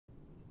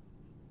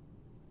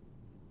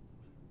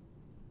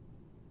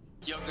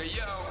Yo,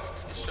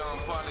 it's Sean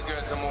Paul, the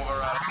girls, I'm over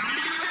right.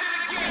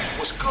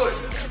 What's good?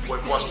 It's your boy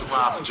Busta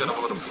Rhymes, the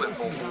general of the flip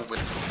phone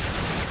movement.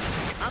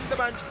 I'm the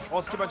man,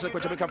 Oscar Bunch, like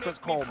my Jamaican friends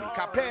call me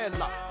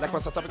Capella, like my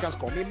South Africans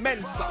call me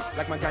Mensa,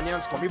 like my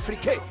Ghanaians call me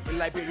Frike, in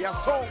Liberia,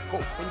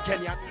 Sonko, in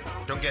Kenya.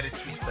 Don't get it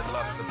twisted,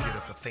 love's a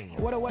beautiful thing.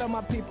 What up,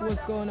 my people,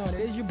 what's going on? It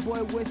is your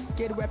boy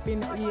Whiskey,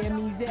 rapping YEA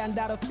MON and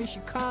that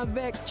official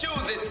convict.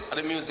 Choose it, and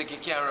the music, you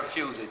can't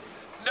refuse it.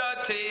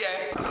 Dirty,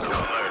 yeah.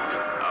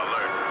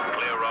 Alert,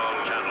 clear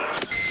all channels.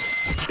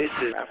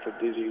 This is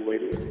Afro-Deeziak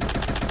Radio.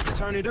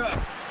 Turn it up.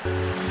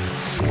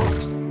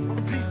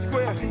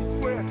 P-Square,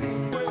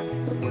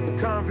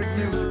 convict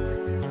music.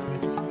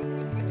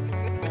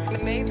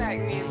 Maybach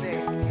music.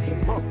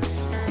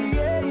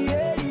 Yeah,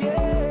 yeah,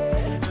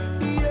 yeah.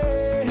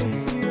 Yeah,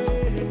 yeah.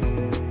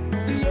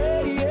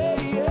 Yeah, yeah,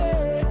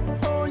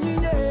 yeah. Oh,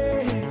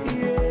 yeah,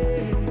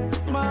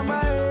 yeah.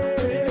 Mama,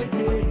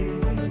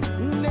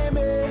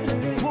 Neme.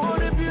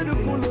 What a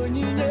beautiful, oh,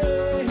 yeah.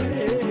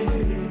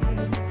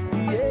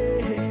 Yeah.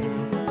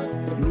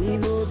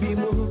 Nemo,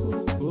 Bimo.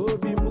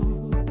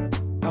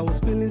 I was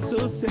feeling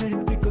so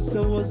sad because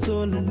I was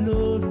all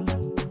alone.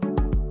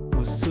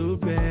 Was so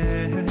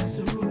bad,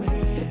 so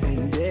bad.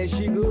 And there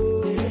she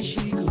goes.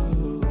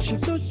 She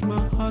touched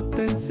my heart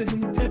and said,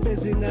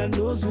 "Ebezina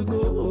knows to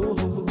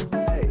go."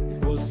 Hey,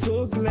 was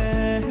so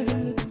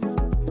glad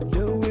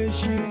the way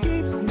she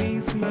keeps me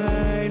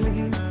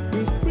smiling.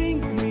 It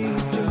brings me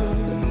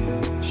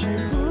joy. She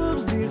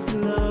proves this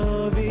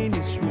loving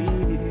is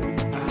real.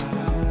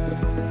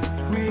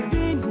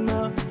 Within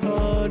my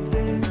heart,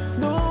 there's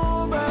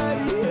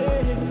nobody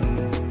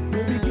else.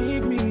 Baby,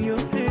 give me your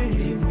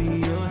hand.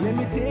 Let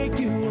me take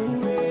you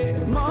away,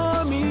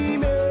 mommy,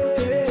 me.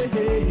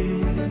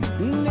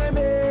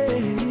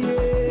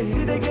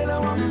 See the girl I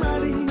want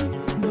marry,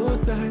 no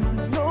time,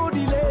 no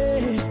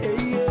delay.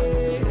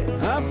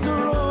 After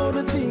all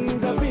the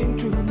things I've been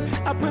through,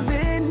 I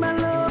present my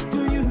love to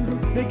you.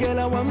 The girl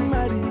I want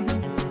marry,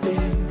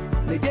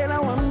 the girl I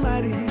want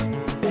marry.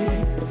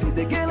 See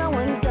the girl I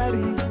want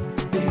carry,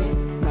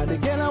 now the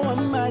girl I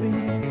want marry.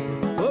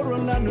 Oh,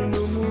 Ronaldo,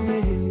 no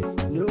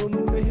move, no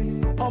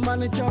move. Oh,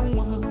 man,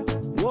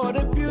 what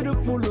a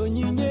beautiful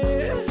onyinye.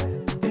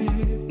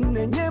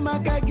 Nenye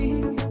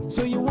makagi.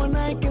 So you and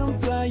I can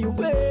fly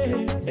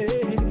away,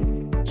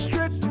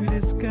 straight to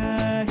the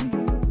sky,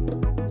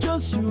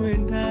 just you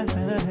and I.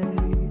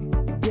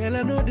 Girl,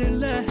 I know the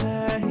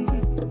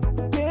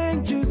lie.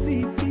 Can't you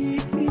see?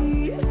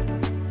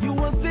 You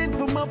were sent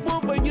from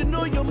above, and you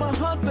know you're my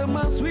heart and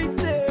my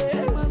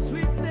sweetness.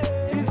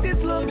 Is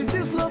this love? Is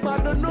this love? I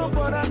don't know,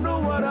 but I know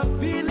what I'm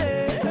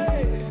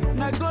feeling.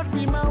 Now God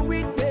be my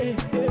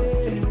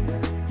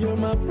witness. You're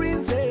my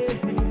princess.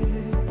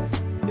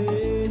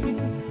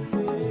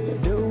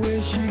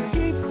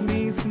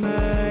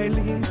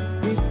 Smiling,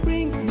 it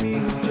brings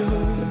me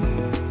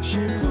joy.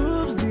 She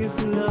proves this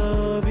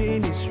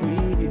loving is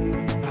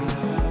real.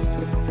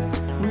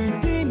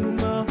 Within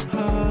my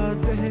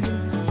heart,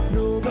 there's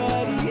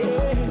nobody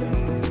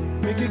else.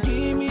 Make you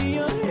give me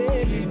your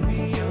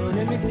hand.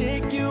 Let me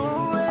take you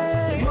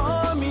away,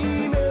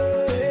 mommy,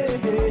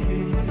 baby.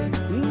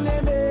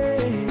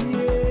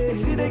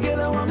 See the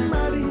girl I want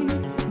marry,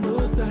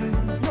 no time,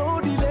 no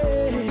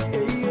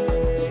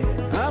delay.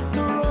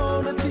 After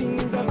all the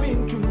things I've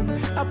been through,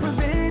 I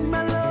present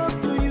my love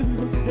to you.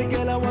 The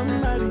girl I want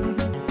marry,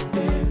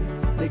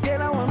 the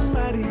girl I want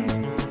marry.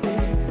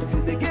 See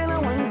the girl I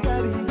want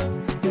carry,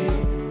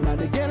 now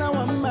the girl I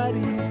want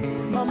marry.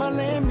 Mama,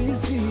 let me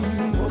see.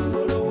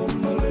 Wombolo,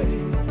 wombolo,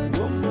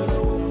 wombolo,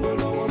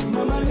 wombolo.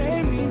 Mama,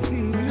 let me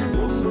see.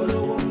 Wombolo,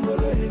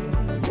 wombolo,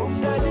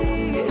 daddy,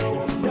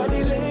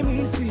 daddy, let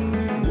me see.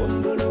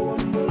 Wombolo,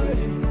 wombolo,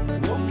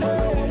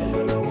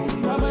 wombolo.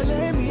 Mama,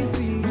 let me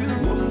see.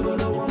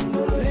 Wombolo,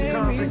 wombolo,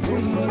 let me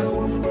see.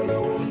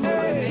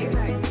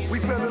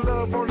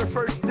 On the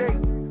first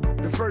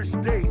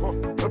date,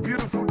 a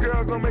beautiful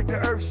girl gonna make the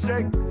earth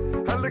shake.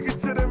 I look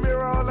into the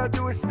mirror, all I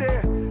do is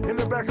stare. In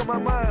the back of my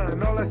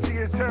mind, all I see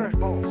is her.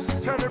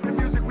 Turn up the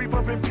music, we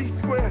bumpin'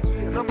 P-Square.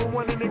 Number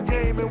one in the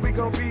game, and we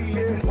gon' be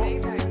here.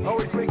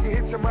 Always making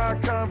hits in my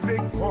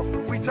convict.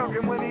 We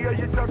talking money, or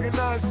you talking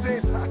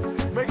nonsense?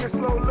 Making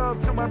slow love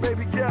to my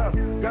baby girl.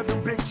 Got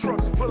them big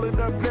trucks pulling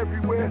up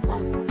everywhere.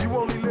 You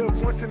only live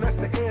once, and that's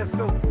the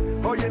anthem.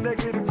 All your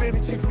negative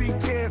energy feed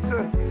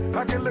cancer.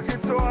 I can look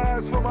into her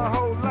eyes for my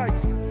whole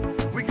life.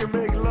 We can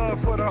make love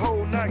for the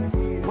whole night.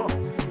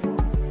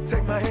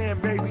 Take my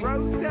hand, baby.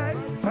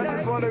 I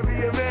just wanna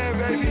be a man,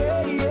 baby.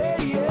 Yeah, yeah,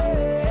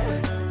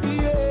 yeah.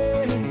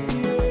 Yeah,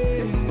 yeah.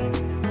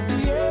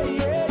 Yeah,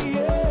 yeah,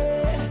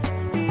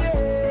 yeah.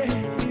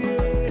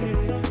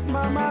 Yeah.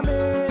 Mama,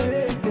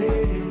 baby.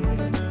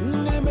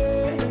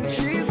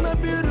 She's my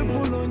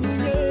beautiful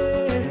onyinye.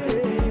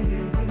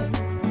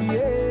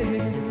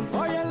 Yeah.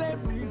 Oh, yeah, let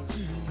me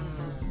see.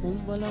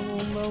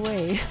 Wumba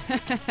way.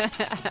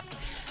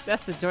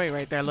 That's the joint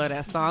right there. I love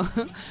that song.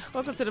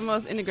 Welcome to the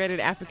most integrated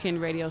African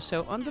radio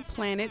show on the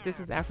planet. This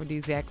is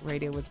Afro-Deeziak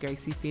Radio with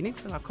Gracie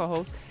Phoenix and our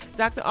co-host,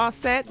 Dr.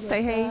 Auset.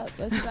 Say hey.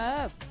 What's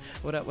up?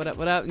 What up, what up,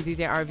 what up? And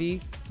DJ RV.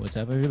 What's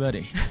up,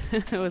 everybody?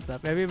 What's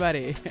up,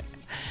 everybody?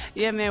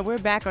 Yeah, man, we're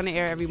back on the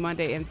air every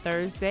Monday and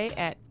Thursday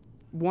at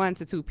 1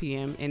 to 2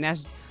 p.m. And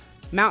that's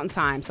Mountain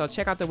Time. So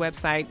check out the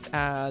website,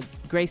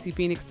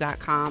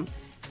 graciephoenix.com,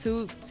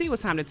 to see what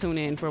time to tune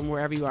in from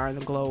wherever you are in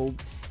the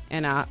globe.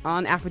 And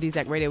on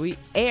Afro-Deeziak Radio, we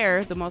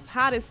air the most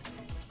hottest,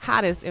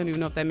 I don't even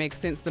know if that makes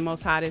sense, the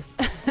most hottest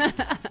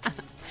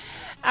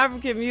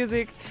African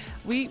music.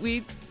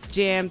 We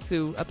jam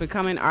to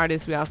up-and-coming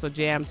artists. We also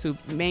jam to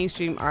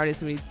mainstream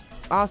artists. And we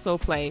also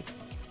play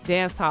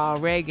dancehall,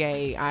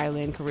 reggae,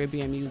 island,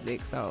 Caribbean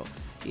music. So,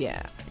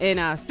 yeah.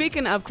 And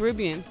speaking of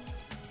Caribbean,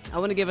 I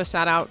want to give a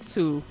shout-out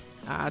to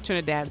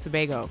Trinidad and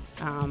Tobago.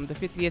 The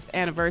 50th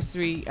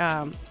anniversary,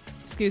 the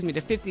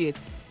 50th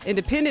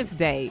Independence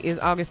Day is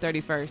August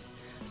 31st.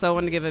 So I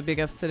want to give a big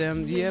ups to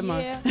them. Yeah,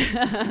 man.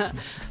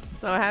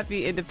 So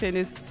happy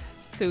Independence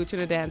to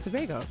Trinidad and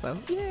Tobago. So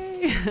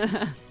yay.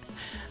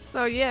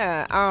 So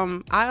yeah,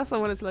 I also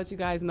wanted to let you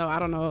guys know, I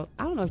don't know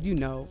if you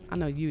know, I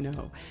know you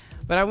know,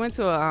 but I went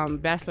to a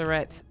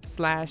bachelorette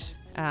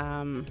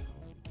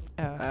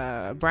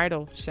 /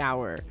 bridal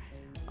shower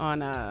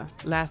on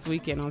last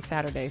weekend on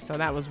Saturday. So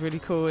that was really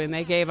cool. And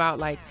they gave out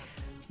like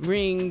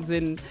rings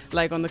and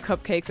like on the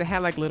cupcakes it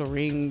had like little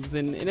rings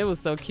and it was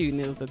so cute,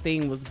 and the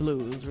theme was blue.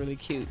 It was really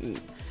cute, and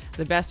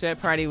the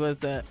bachelorette party was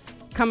the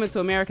Coming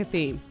to America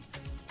theme.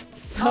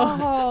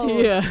 So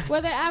yeah. Were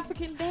there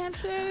African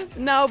dancers?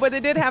 No, but they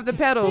did have the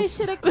pedals. They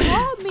should have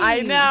called me. I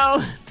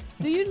know.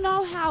 Do you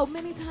know how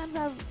many times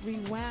I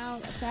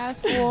rewound,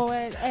 fast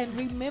forward, and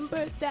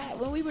remembered that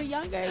when we were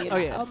younger? You know?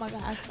 Yeah. Oh my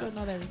God, I still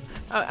know that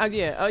routine.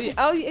 Yeah.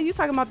 Oh, you're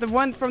talking about the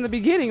one from the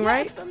beginning,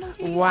 right? Yes, from the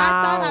beginning. Wow.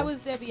 I thought I was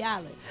Debbie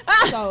Allen,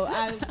 so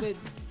I would,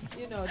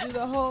 do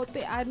the whole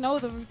thing. I know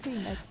the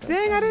routine. That's so Dang,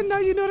 funny. I didn't know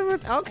you knew the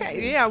routine.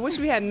 Okay, yeah. I wish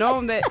we had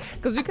known that,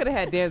 because we could have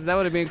had dances. That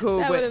would have been cool.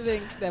 That would have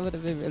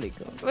been really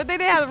cool. But they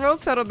did have rose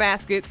petal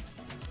baskets.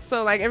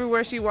 So, like,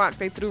 everywhere she walked,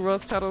 they threw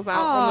rose petals out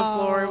on the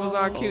floor. It was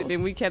all cute.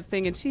 And we kept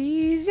singing,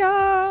 she's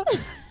your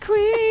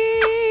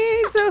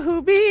queen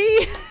to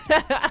be.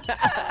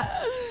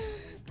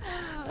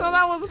 So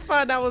that was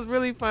fun. That was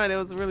really fun. It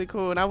was really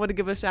cool. And I want to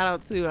give a shout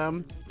out to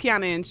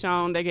Kiana and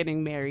Sean. They're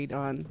getting married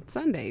on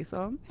Sunday.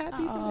 So I'm happy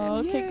for them.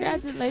 Oh,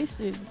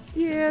 congratulations.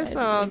 Yeah,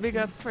 so big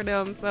ups for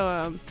them.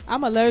 So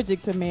I'm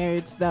allergic to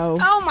marriage, though.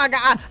 Oh, my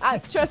God.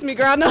 Trust me,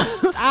 girl. No.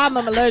 I'm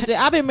allergic.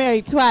 I've been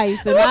married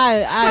twice, and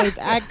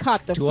I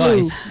caught the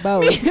flu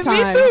both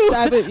times.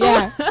 Me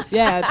too.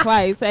 Yeah,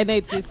 twice. And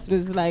it just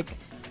was like,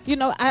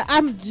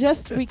 I'm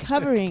just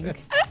recovering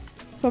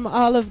from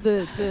all of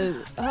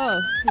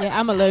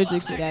I'm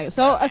allergic to that.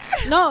 So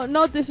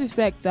no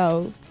disrespect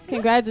though.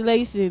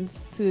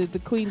 Congratulations to the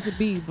queen to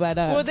be, but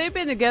well, they've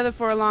been together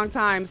for a long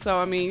time, so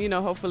I mean,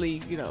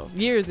 hopefully,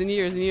 years and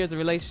years and years of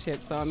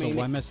relationship. So I mean,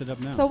 why mess it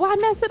up now? So why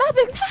mess it up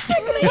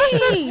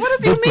exactly?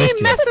 What does you mean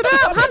mess it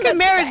up? How can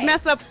marriage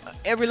mess up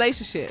a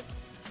relationship?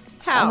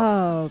 How?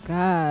 Oh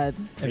God!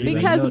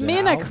 Because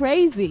men are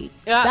crazy.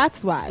 Yeah.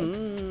 That's why.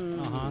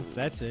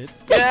 That's it.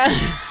 Yeah.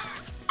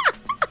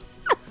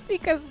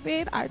 Because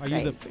men are crazy. Are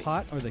you the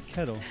pot or the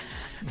kettle?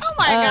 Oh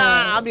my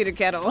God! I'll be the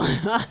kettle.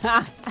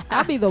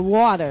 I'll be the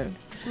water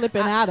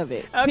slipping out of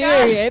it. Okay.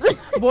 Period.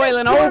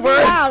 Boiling over.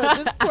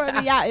 Just pour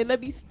me out and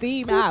let me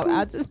steam out.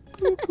 I just.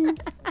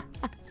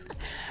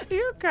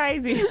 You're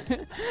crazy.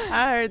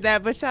 I heard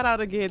that, but shout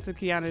out again to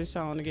Kiana and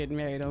Sean getting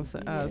married on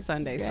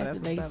Sunday. So that's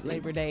what's up,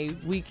 Labor Day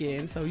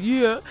weekend. So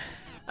yeah.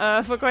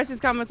 For questions,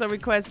 comments, or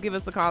requests, give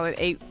us a call at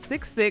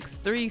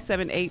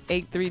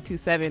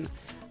 866-378-8327.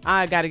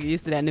 I got to get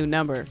used to that new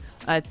number.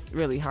 It's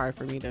really hard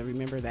for me to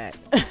remember that.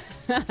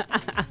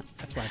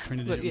 That's why I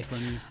printed it in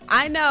front of you.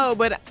 I know,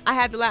 but I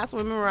had the last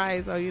one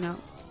memorized, so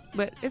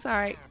But it's all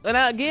right. But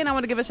again, I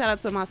want to give a shout out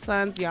to my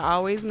sons. Y'all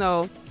always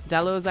know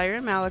Dallo, Zaire,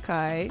 and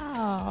Malachi.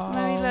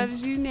 Mommy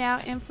loves you now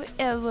and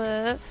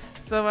forever.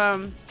 So,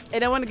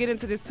 and I want to get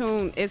into this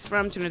tune. It's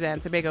from Trinidad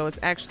and Tobago. It's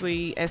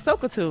actually a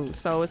soca tune.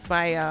 So it's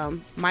by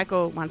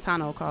Michael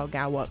Montano called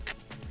Galwak.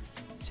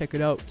 Check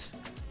it out.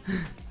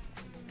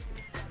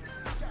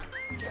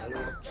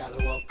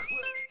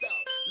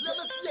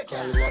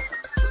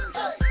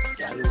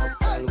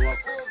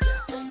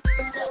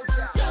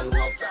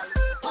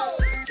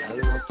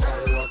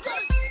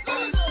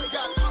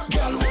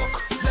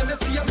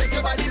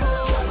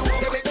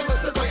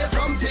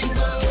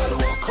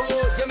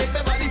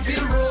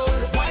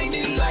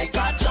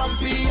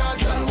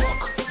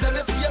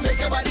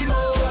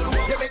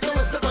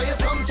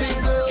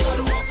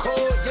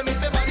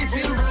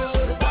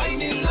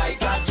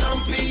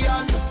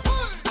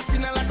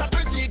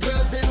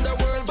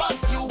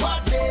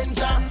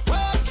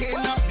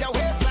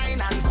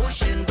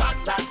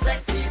 That's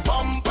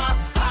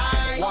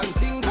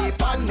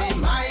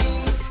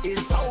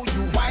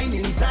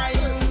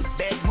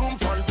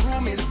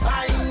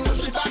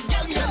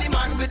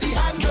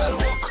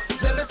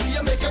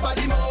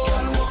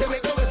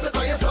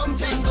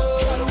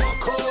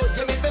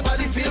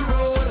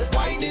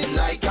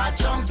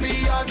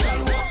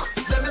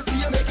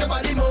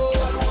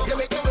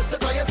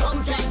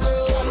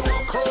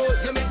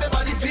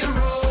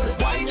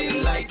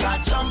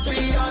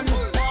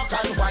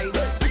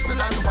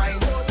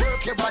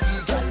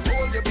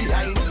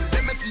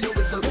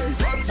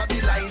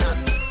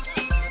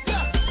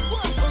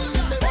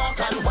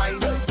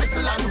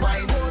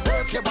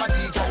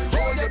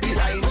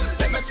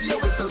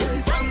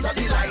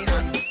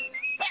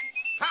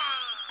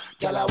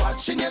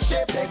in your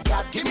shape, make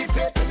God give me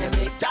faith when you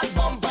make that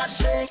bumper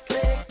shake.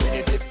 When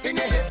you dip in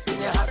your hip, in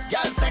your hot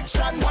girl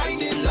section,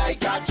 whining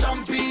like a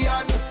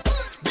champion.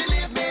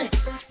 Believe me,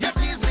 you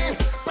tease me,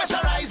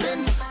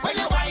 pressurizing when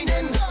you're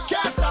whining.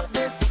 Can't stop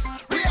this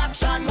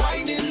reaction,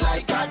 whining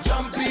like a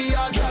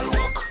champion. Girl,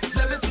 walk,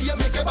 let me see you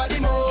make your body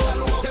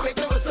move. You make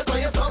the whistle for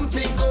you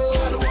something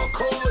good.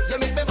 Walk, oh, you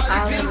make my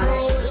body feel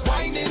rude.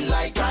 Whining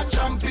like a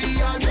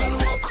champion. Girl,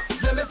 walk,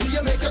 let me see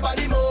you make your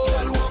body move.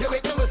 You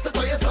make the whistle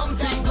for you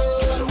something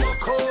good.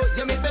 Walk, oh,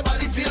 you make my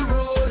body feel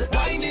rude.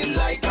 Whining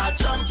like a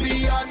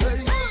champion.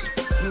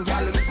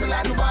 Girl, whistle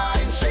and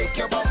whine, shake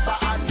your bumper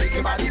and make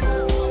your body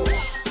move.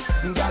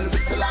 Girl,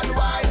 whistle and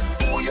whine,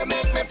 oh, you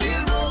make me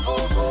feel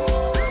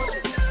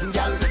rude.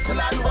 Girl, whistle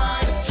and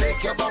whine,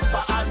 shake your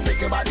bumper and make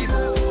your body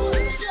move.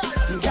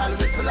 Girl,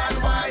 whistle and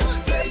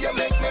whine, say you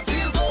make me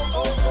feel good.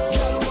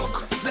 Girl,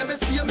 walk, let me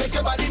see you make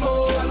your body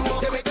move.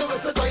 You make the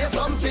whistle for you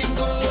something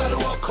good. Girl,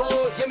 walk,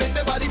 oh, you make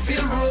my body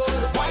feel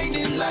rude.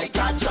 Whining like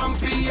a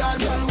champion.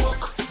 Girl,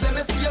 walk, let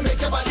me see you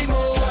make your body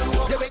move.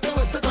 You make the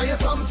whistle for you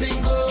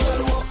something good.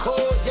 Girl, walk,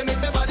 oh, you make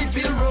my body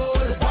feel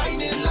rude.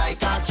 Whining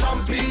like a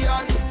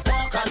champion.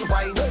 Walk and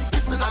whine,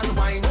 whistle and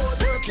whine.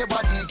 Work your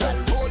body, girl,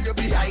 hold you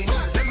behind.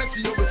 Let me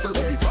see you whistle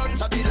to the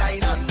front of the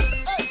line. And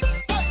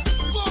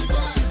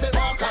say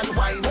walk and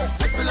whine,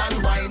 whistle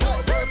and whine.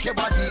 Work your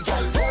body,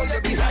 girl, hold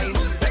you behind.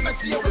 Let me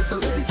see you whistle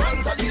to the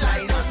front of the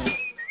line.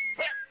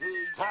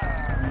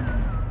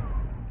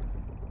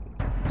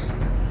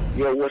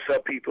 Yo, what's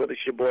up, people? This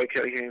your boy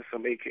Kelly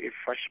Handsome, aka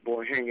Fresh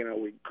Boy, hanging out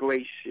with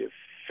Gracie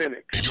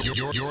Phoenix.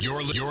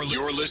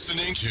 You're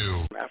listening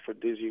to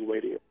Afro-Deeziak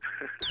Radio.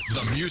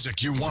 the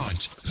music you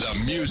want, the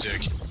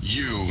music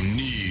you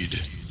need.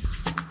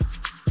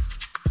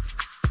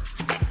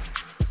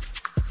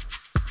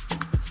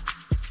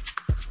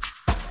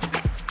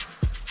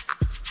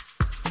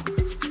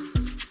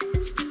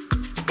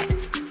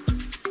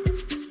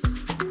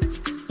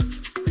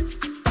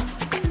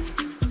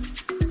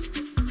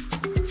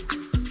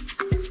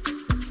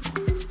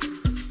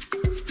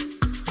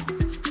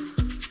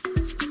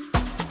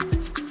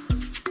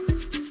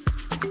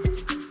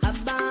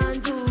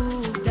 Abantu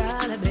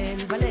dala ben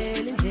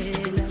valele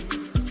ndlela.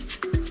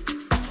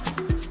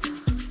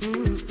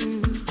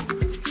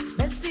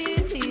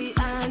 Besithi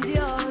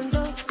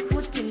andiondo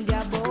futhi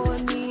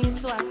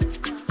ndiyaboniswa.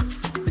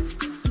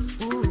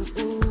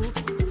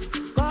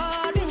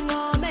 Kodwa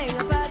ingome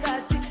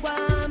ngaphakathi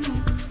kwami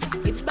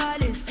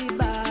ibali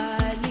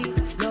sibali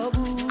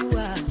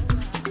lokuwa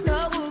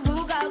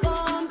lokuvuka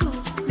konke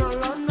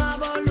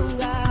nolonwabo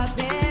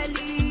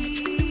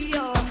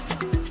lungapheliyo.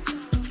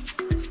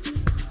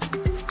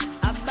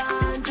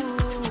 Abantu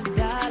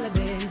dala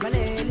ben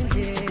valele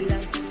ndlela.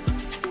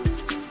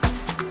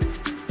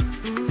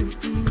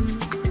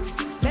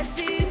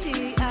 Besithi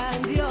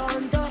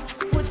andiondo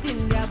futhi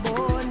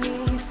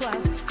ndiyaboniswa.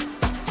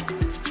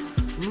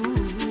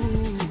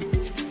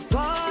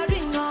 Kodwa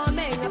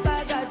ingome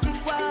ngaphakathi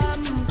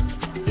kwami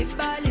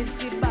ibali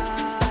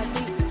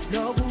sibali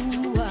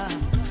lokuwa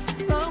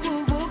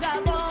lokuvuka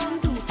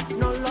konke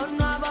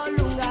nolonwabo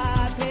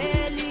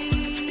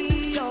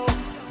lungapheliyo.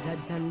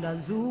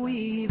 Ndathandaza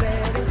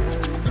uyivele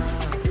ngoma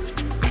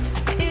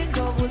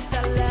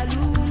izobusala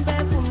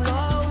lumphefumulo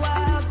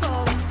wakho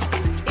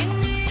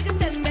inike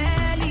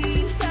thembele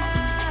intsha.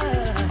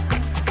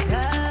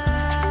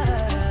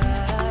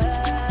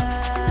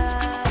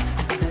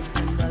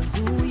 Ndathandaza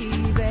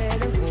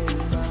uyivele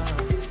ngoma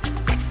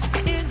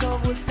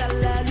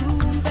izobusala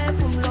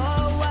lumphefumulo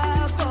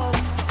wakho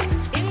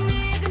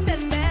inike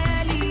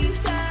thembele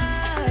intsha.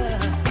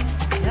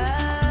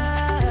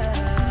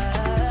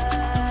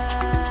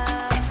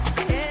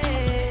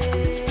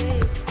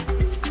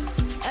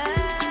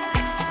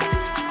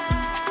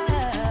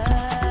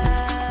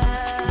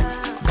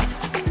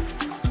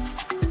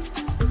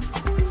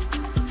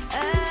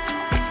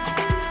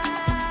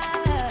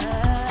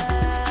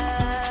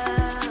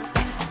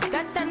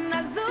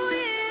 Ndathandaza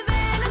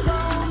uyivele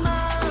ngoma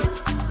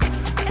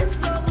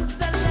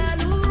izobusala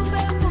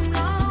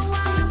lumphefumulo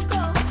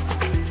wakho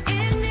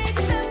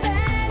inike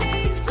thembele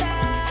intsha.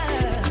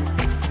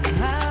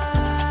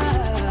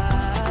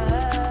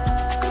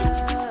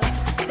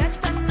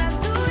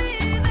 Ndathandaza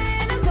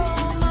uyivele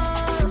ngoma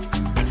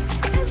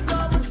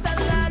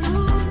izobusala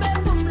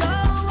lumphefumulo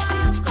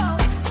wakho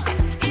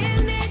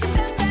inike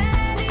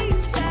thembele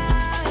intsha.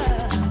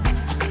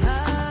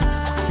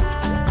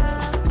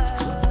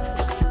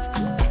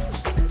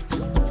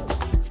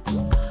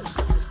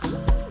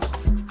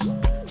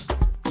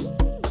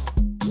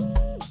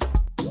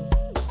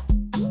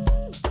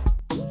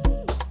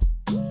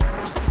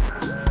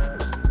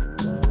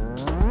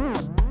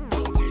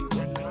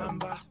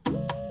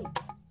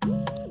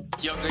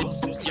 Younger.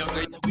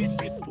 With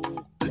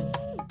Facebook.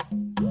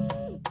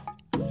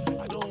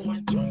 I don't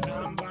want your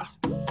number.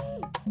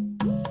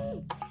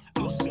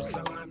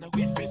 Auset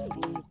with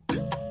Facebook.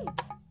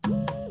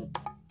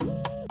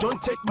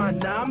 Don't take my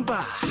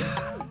number.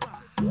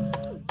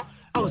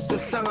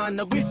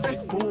 Auset with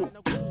Facebook.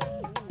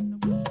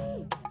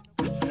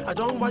 I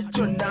don't want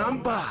your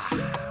number.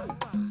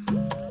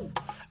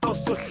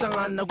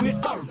 awusohlangana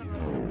kwi-phone.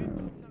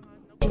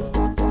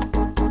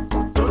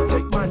 Don't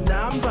take my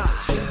number.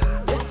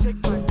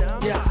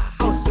 Yeah,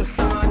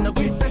 awusohlangana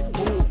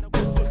kwi-Facebook.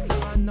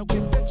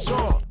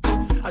 Sure,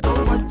 I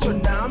don't want your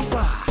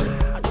number.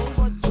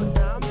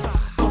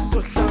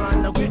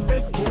 Awusohlangana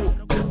kwi-Facebook.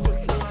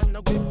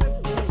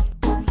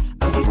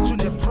 I get you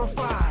the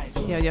profile.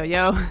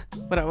 Yo.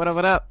 What up, what up,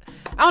 what up?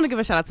 I want to give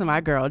a shout out to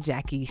my girl,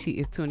 Jackie. She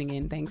is tuning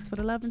in. Thanks for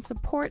the love and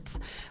support.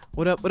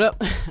 What up, what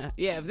up?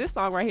 Yeah, this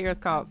song right here is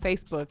called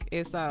Facebook.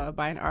 It's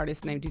by an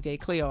artist named DJ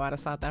Cleo out of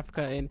South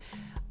Africa. And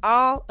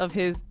all of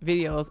his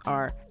videos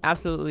are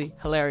absolutely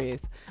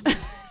hilarious.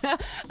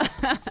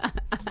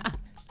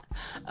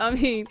 I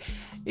mean,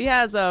 he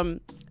has a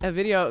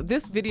video.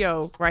 This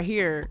video right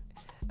here,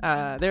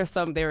 they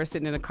were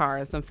sitting in a car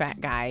and some fat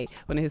guy,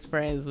 one of his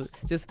friends, was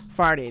just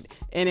farted.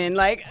 And then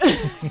like...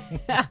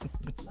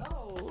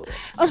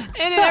 And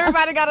then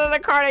everybody got in the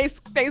car, they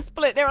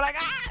split. They were like,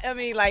 ah! I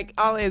mean, like,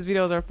 all of his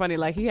videos are funny.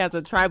 Like, he has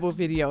a tribal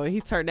video, and he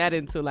turned that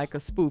into, like, a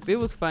spoof. It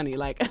was funny,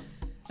 like.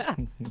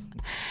 And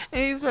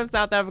he's from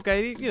South Africa.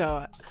 He, you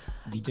know.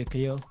 DJ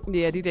Cleo?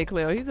 Yeah, DJ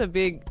Cleo. He's a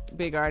big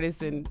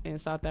artist in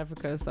South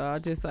Africa. So I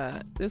just,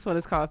 this one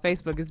is called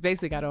Facebook. It's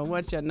basically got on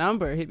what's your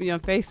number? Hit me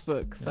on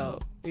Facebook. So,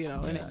 you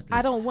know. Yeah,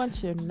 I don't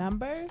want your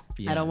number?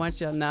 Yes. I don't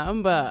want your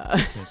number.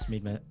 Just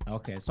meet me.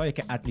 Okay, so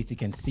at least you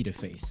can see the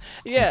face.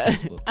 Yeah.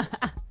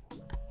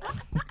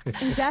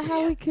 Is that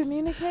how we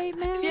communicate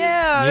now?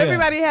 Yeah,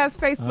 everybody has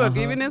Facebook,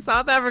 even in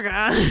South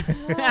Africa.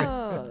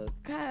 Oh,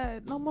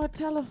 God. No more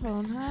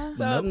telephone,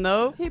 huh?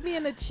 Nope. Hit me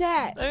in the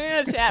chat.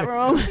 In the chat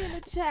room. Hit me in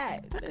the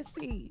chat. Let's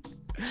see.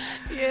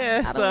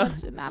 Yeah, I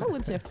don't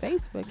want your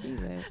Facebook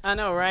either. I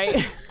know,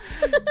 right?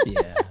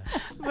 Yeah.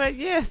 But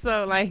yeah,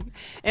 so like,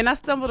 and I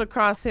stumbled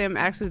across him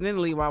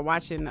accidentally while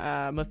watching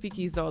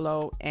Mafiki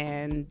Zolo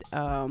and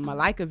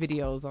Malika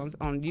videos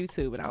on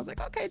YouTube, and I was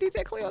like, okay,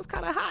 DJ Cleo's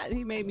kind of hot.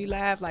 He made me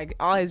laugh. Like,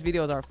 all his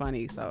videos are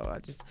funny, so I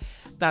just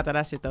thought that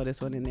I should throw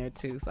this one in there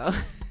too. So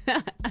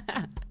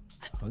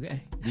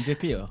okay, DJ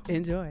Cleo.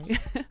 Enjoy.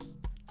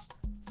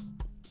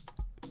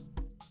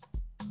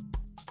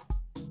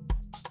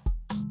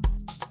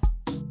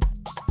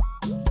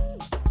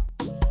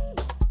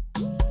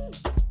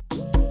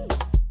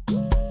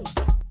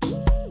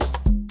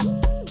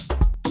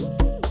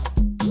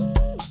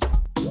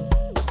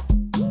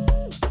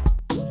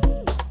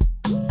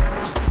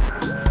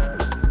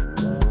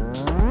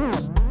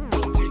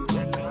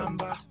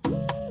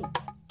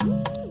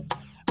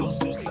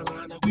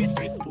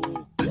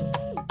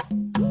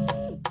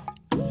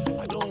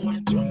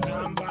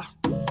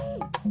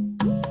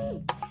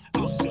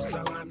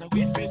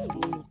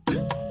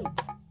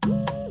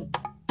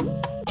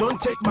 Don't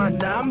take my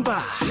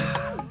number.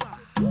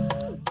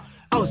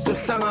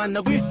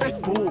 Awusohlangana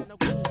kwi-Facebook.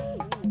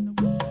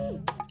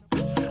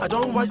 I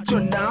don't want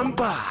your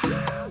number.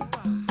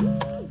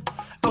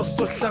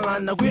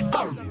 Awusohlangana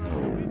kwi-phone.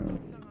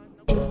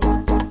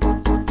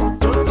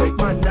 Don't take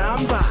my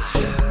number.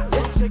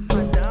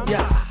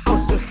 Yeah,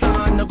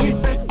 awusohlangana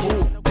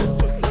kwi-Facebook.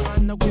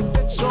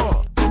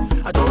 Sure,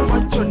 I don't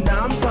want your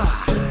number.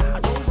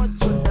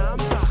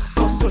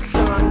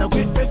 Awusohlangana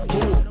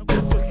kwi-Facebook.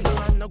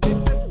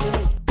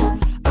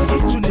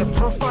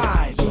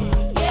 Profile.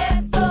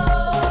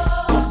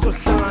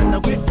 Awusohlangana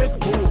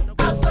kwi-Facebook.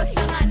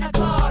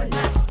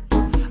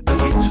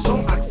 Angithi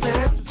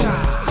uzongi-accepta.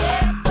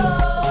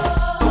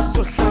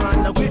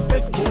 Awusohlangana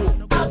kwi-Facebook.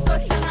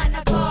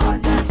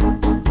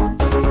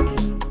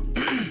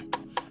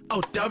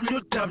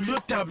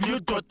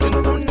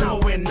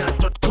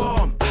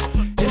 www.ngifunawena.com.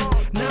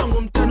 Nangu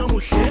umntana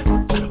omuhle,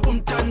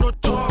 umntana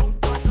otop.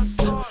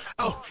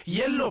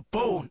 Yellow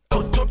bone,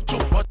 top to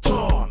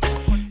bottom.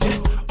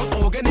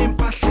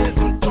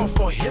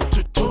 For head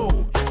to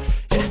toe,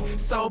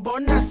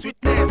 sawubona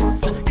sweetness,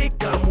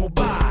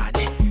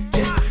 igamubani,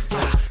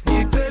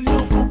 ngicela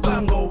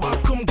ukuba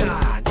ngowakho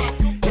mngani,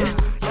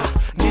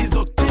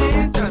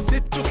 ngizokuthinta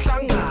sithi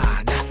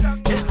uhlangana,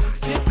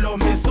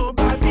 siblome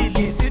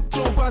sobabili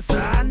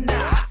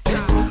sithukwazana,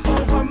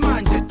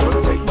 okwamanje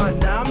don't take my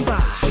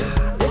number,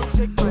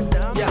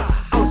 yeah,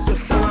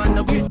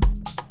 awusohlangana kwi.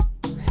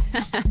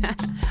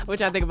 What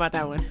y'all think about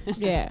that one?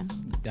 Yeah.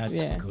 That's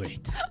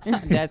great.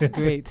 That's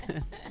great.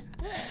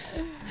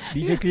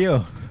 DJ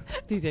Cleo.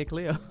 DJ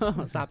Cleo,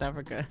 South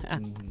Africa.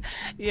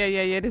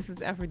 Yeah. This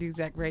is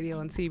Afro-Deeziak Radio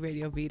on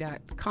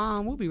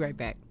TRadioV.com. We'll be right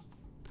back.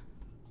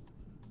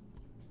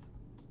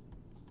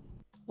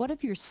 What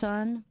if your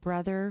son,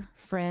 brother,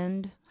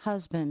 friend,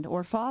 husband,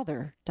 or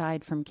father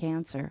died from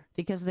cancer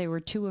because they were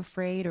too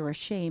afraid or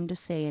ashamed to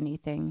say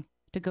anything,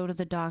 to go to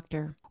the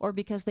doctor, or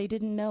because they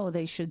didn't know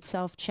they should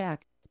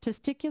self-check?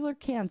 Testicular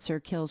cancer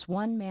kills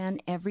 1 man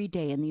every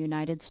day in the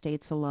United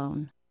States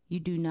alone.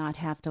 You do not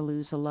have to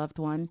lose a loved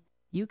one.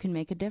 You can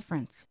make a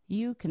difference.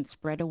 You can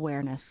spread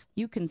awareness.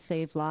 You can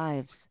save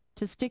lives.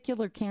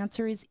 Testicular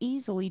cancer is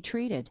easily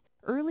treated.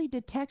 Early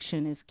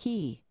detection is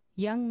key.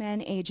 Young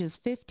men ages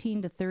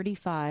 15 to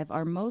 35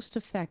 are most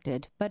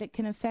affected, but it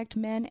can affect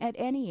men at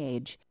any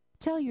age.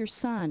 Tell your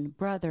son,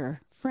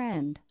 brother,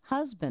 friend,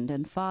 husband,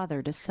 and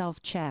father to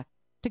self-check.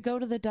 to go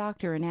to the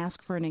doctor and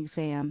ask for an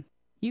exam.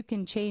 You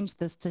can change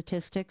the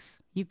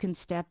statistics. You can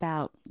step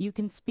out. You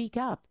can speak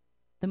up.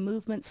 The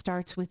movement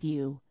starts with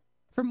you.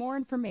 For more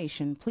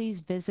information,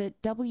 please visit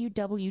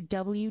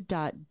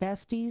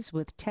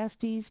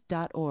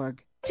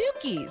www.bestieswithtesties.org.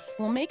 Tukis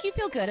will make you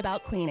feel good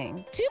about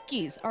cleaning.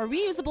 Tukis are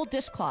reusable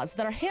dishcloths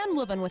that are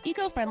hand-woven with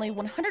eco-friendly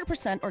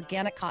 100%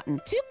 organic cotton.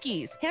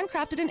 Tukis,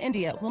 handcrafted in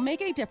India, will make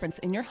a difference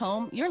in your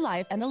home, your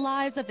life, and the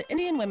lives of the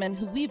Indian women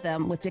who weave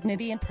them with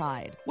dignity and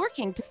pride.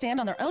 Working to stand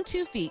on their own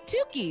 2 feet,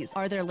 Tukis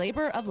are their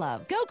labor of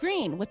love. Go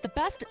green with the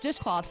best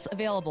dishcloths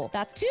available.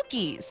 That's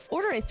Tukis.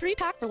 Order a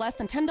 3-pack for less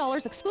than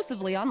 $10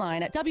 exclusively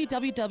online at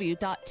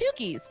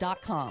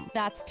www.tukis.com.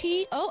 That's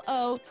TOOCKIES.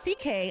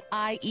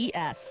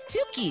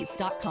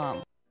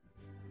 Tukis.com.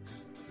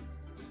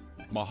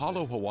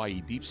 Mahalo Hawaii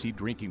Deep Sea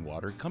Drinking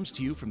Water comes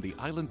to you from the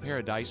island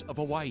paradise of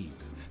Hawaii,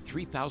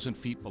 3,000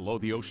 feet below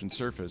the ocean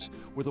surface,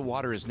 where the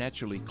water is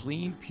naturally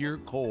clean, pure,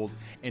 cold,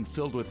 and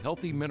filled with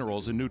healthy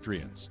minerals and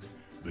nutrients.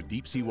 The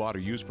deep sea water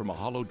used for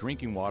Mahalo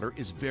drinking water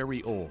is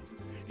very old.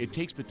 It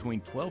takes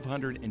between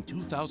 1,200 and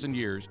 2,000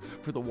 years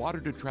for the water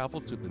to travel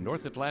to the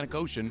North Atlantic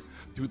Ocean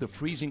through the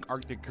freezing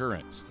Arctic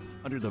currents,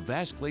 under the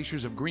vast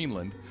glaciers of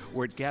Greenland,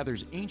 where it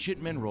gathers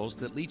ancient minerals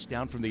that leach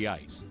down from the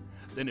ice.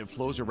 Then it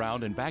flows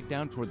around and back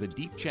down toward the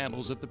deep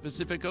channels of the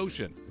Pacific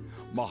Ocean.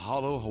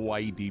 Mahalo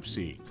Hawaii Deep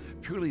Sea,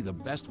 purely the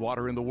best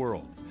water in the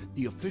world.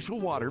 The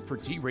official water for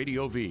T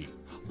Radio V.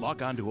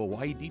 Log on to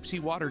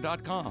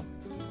hawaiideepseawater.com.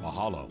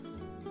 Mahalo.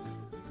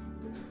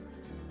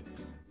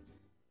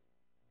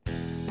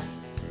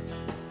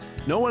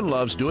 No one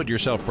loves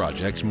do-it-yourself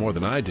projects more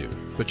than I do,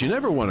 but you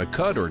never want to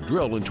cut or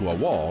drill into a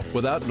wall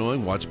without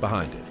knowing what's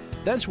behind it.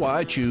 That's why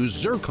I choose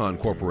Zircon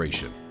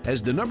Corporation.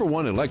 As the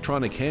 #1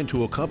 electronic hand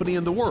tool company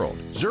in the world,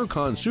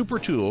 Zircon Super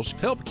Tools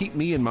help keep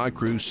me and my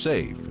crew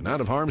safe and out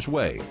of harm's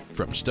way.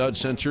 From stud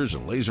sensors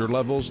and laser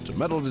levels to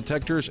metal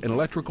detectors and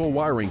electrical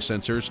wiring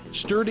sensors,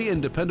 sturdy and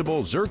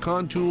dependable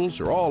Zircon tools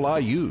are all I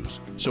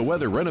use. So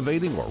whether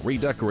renovating or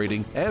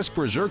redecorating, ask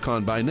for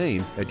Zircon by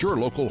name at your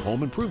local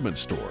home improvement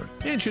store.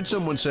 And should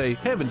someone say,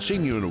 haven't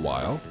seen you in a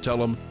while, tell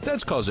them,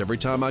 that's cause every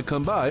time I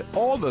come by,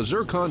 all the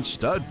Zircon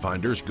stud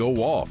finders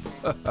go off.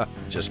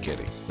 Just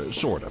kidding.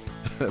 Sort of.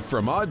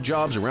 From odd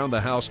jobs around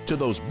the house to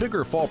those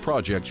bigger fall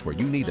projects where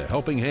you need a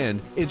helping hand,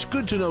 it's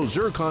good to know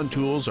Zircon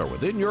tools are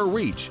within your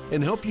reach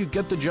and help you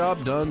get the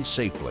job done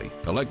safely.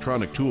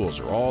 Electronic tools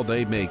are all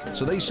they make,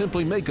 so they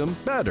simply make them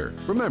better.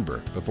 Remember,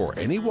 before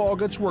any wall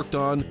gets worked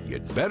on,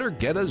 you'd better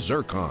get a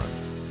Zircon.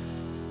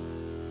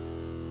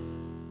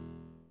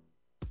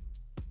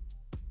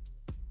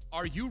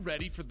 Are you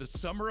ready for the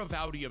Summer of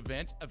Audi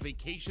event, a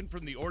vacation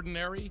from the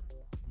ordinary?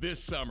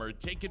 This summer,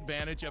 take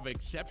advantage of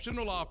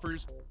exceptional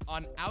offers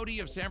on Audi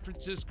of San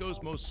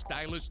Francisco's most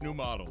stylish new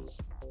models.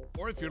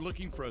 Or if you're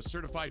looking for a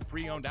certified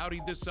pre-owned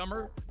Audi this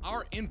summer,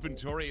 our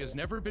inventory has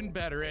never been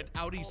better at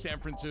Audi San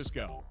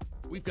Francisco.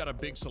 We've got a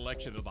big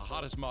selection of the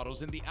hottest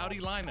models in the Audi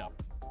lineup.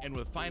 And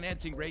with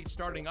financing rates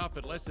starting off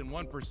at less than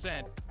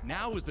 1%,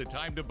 now is the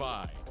time to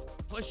buy.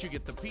 Plus, you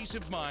get the peace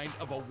of mind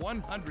of a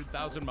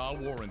 100,000-mile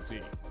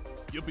warranty.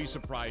 You'll be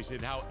surprised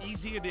at how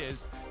easy it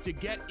is to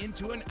get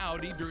into an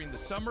Audi during the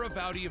Summer of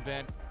Audi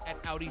event at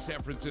Audi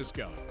San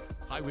Francisco.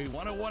 Highway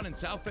 101 in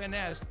South Van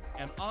Ness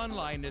and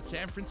online at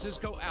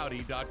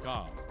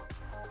sanfranciscoaudi.com.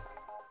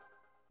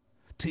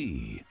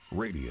 T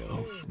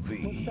Radio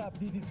V. What's up?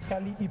 This is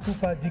Kali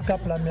Ipupa di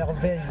Cap La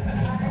Merveille.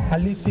 I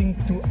listen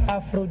to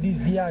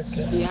Afro-Deeziak.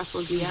 The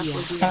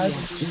Afro-Deeziak.com.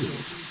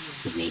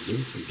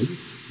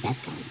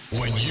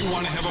 When you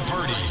want to have a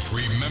party,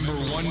 remember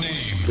one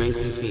name.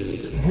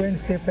 Gwen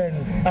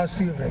Stefani,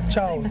 assure.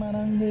 Ciao.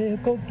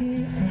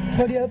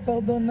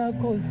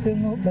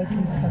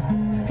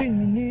 Une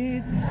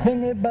minute,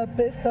 Benge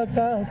Bappé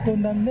Faka,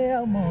 condamné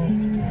à mort.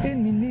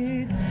 Une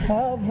minute,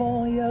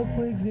 avant, il y a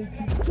quoi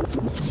exécuter.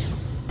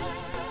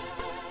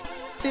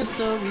 It's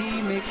the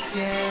remix,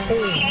 yeah.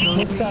 Hey,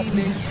 what's up?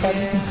 This is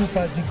Kali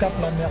Ipupa di Cap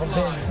La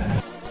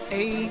Merveille.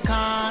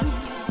 Akon,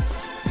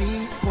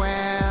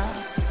 P-Square,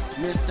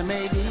 Mr.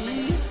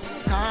 Maybe,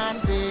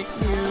 convict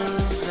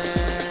music.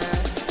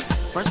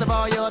 First of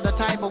all, you're the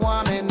type of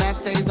woman that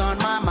stays on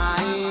my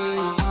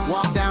mind.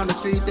 Walk down the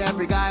street,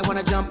 every guy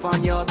wanna jump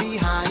on your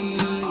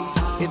behind.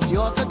 It's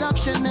your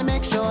seduction that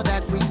makes sure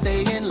that we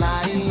stay in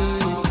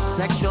line.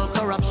 Sexual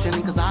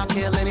corruption, cause I'll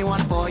kill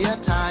anyone for your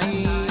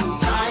time.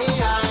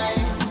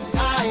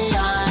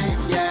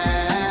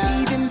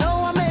 Yeah. Even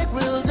though I make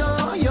real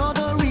dough, you're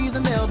the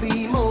reason there'll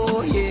be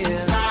more,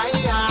 yeah.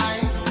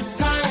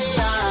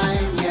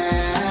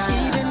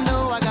 Yeah. Even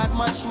though I got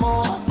much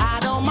more, I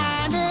don't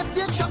mind if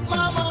you chuck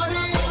my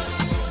body,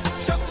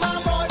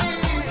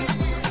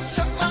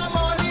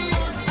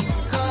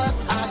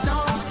 cause I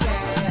don't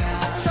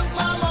care.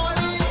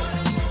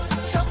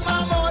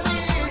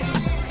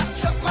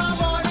 Chuck my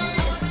body,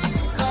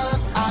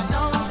 cause I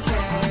don't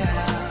care.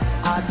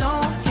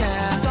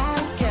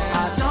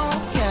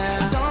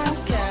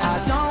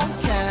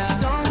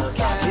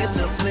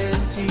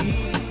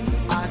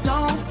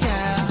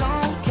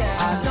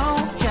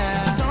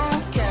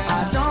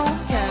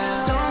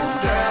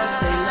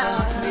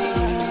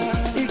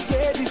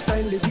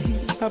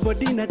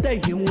 body na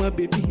die you want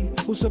baby.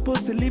 Who's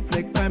supposed to live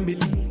like family?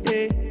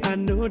 Hey, I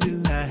know the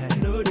lie.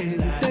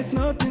 There's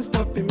nothing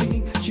stopping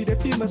me. She dey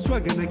feel my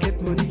swag and I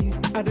get money.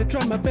 I dey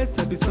try my best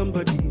to be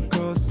somebody,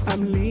 cause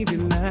I'm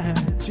living life.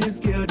 This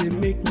girl they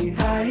make me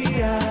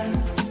higher,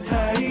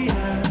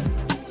 higher.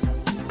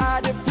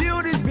 I dey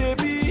feel this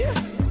baby.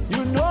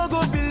 You no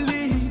go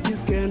believe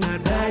this girl na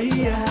die,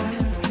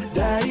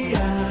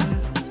 die.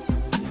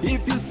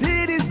 If you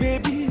see this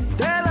baby,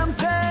 tell him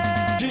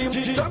say,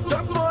 chop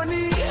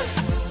money,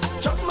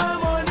 chop my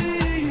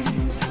money,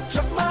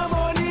 chop my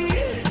money,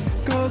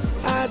 cause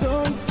I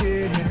don't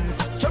care.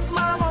 Chop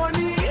my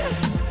money,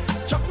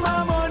 chop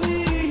my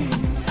money,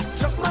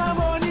 chop my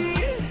money,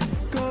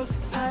 cause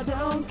I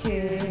don't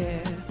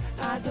care.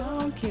 I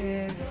don't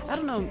care. I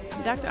don't know,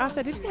 Dr.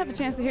 Auset, did you have a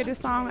chance to hear this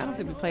song? I don't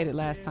think we played it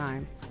last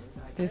time.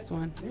 This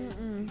one.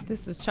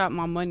 This is Chop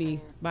My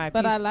Money by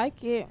But Peace. I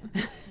like it.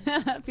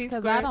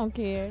 Because I don't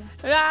care.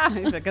 He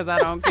said, because I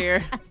don't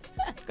care.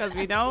 Because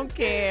we don't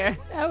care.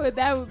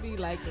 That would be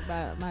like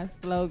my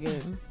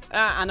slogan.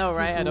 I know,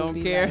 right? People I would don't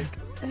be care.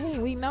 like, hey,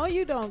 we know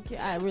you don't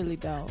care. I really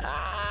don't.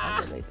 I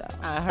really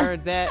don't. I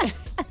heard that.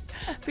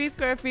 P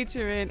Square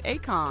featuring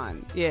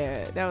Akon.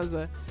 Yeah,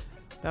 that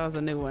was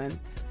a new one.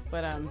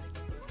 But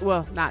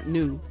well, not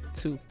new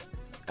to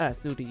us,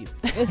 new to you.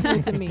 It's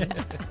new to me.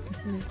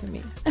 It's new to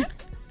me.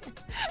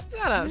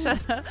 Shut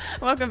up.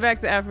 Welcome back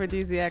to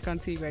Afro-Deeziak on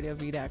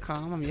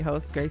TRadioV.com. I'm your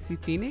host, Gracie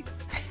Phoenix,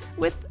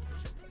 with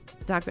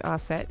Dr.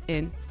 Auset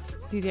and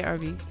DJ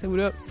RV. So what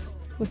up?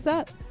 What's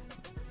up?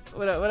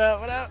 What up?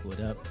 What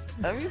up?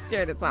 I'm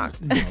scared to talk.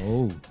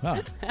 No.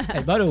 Huh.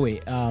 Hey, by the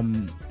way,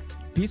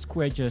 P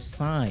Square just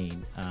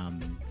signed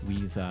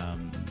with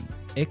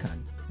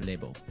Akon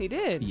label. He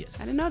did?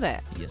 Yes. I didn't know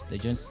that. Yes, they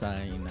just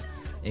signed.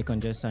 Akon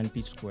just signed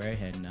P Square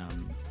and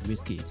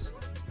Wizkid.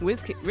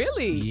 Wizkid?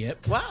 Really?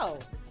 Yep. Wow.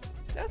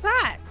 That's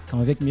hot.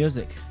 Convict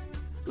Music.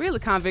 Really,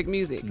 convict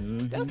music.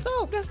 Mm-hmm. That's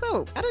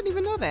dope. I didn't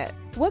even know that.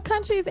 What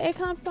country is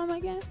Akon from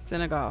again?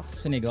 Senegal.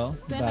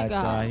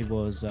 But he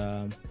was,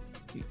 I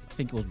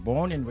think he was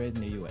born and raised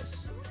in the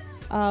U.S.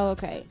 Oh,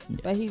 okay. Yes.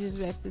 But he just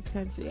reps his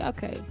country.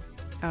 Okay.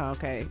 Oh,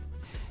 okay.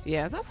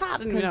 Yeah, that's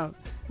hot. You know.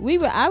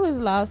 I was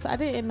lost. I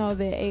didn't know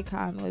that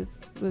Akon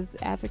was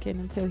African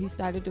until he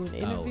started doing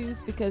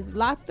interviews because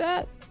Locked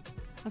Up.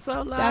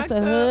 So that's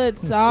a hood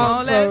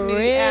song for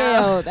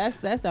real.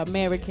 That's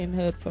American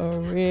hood for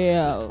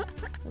real.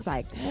 It's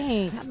like,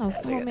 dang, I know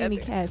so many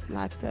cats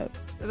locked up.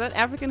 Is that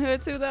African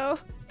hood too, though?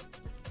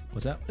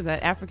 What's that? Is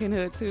that African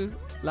hood too?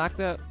 Locked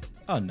up?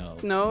 Oh no.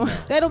 No.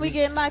 They don't be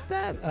getting locked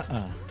up.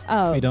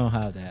 Oh. We don't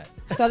have that.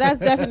 So that's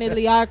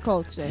definitely our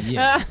culture.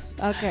 Yes.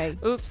 Okay.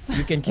 Oops.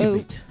 You can keep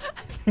it.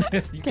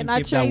 You can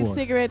I keep that trade one.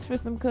 cigarettes for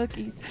some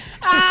cookies?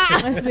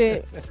 That's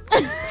it.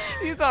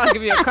 You thought I'd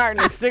give you a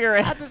carton of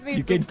cigarettes. I just need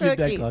You some can keep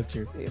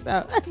cookies.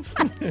 that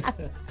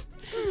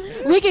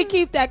culture. We can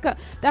keep that.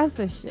 That's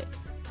the shit.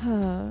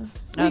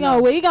 We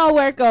gonna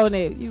work on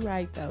it. You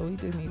right though. We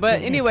do need.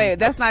 But anyway,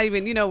 that's not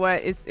even. You know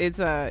what?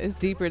 It's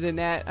deeper than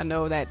that. I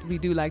know that we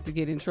do like to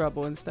get in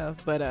trouble and stuff,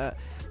 but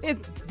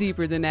it's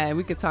deeper than that.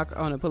 We could talk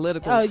on a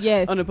political. Oh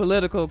yes. On a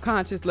political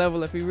conscious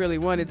level if we really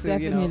wanted to.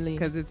 Definitely. You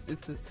know,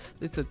 because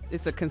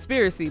it's a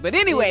conspircy. But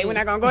anyway, we're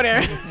not gonna go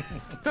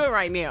there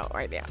right now.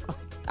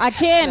 I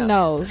can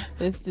know.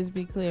 Let's just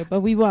be clear,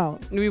 but we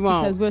won't. We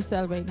won't because we're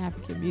celebrating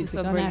African music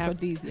on Celebrating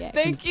Afro-Deeziak.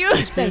 Thank you.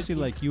 Conspiracy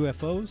like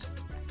UFOs?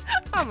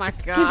 Oh my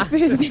God.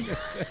 Conspiracy.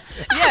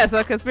 Yes,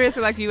 a conspiracy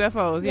like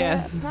UFOs. Yeah,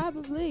 Yes.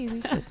 probably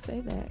we could say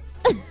that.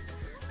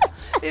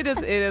 It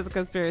is a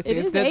conspiracy. It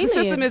is The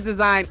system alien. is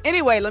designed.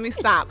 Anyway, let me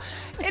stop.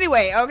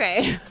 Anyway,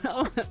 okay.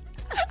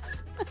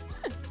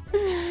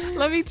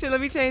 Let me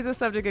change the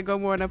subject and go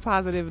more on a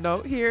positive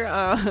note here.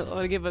 I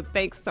want to give a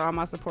thanks to all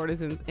my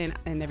supporters and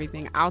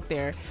everything out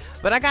there.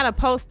 But I got a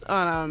post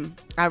on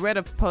I read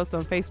a post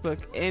on Facebook,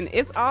 and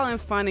it's all in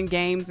fun and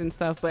games and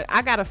stuff, but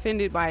I got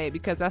offended by it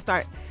because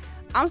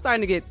I'm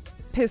starting to get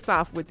pissed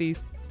off with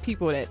these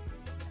people that.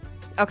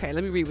 Okay,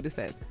 let me read what it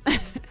says.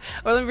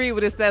 Or let me read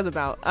what it says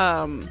about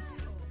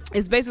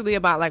it's basically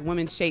about like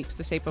women's shapes,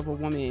 the shape of a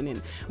woman, and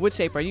what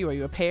shape are you? Are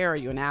you a pear? Are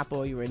you an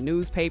apple? Are you a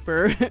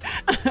newspaper?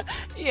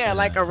 Yeah,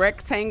 like a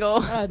rectangle.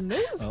 A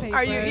newspaper.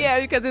 Are you? Yeah,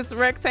 because it's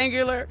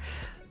rectangular.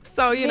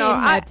 So you know,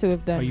 I had to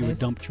have done Are you this.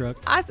 a dump truck?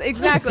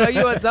 Exactly. Are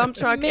you a dump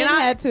truck? Men And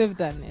had to have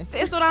done this.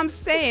 It's what I'm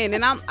saying,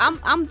 and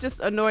I'm just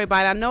annoyed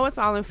by it. I know it's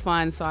all in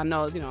fun, so I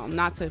know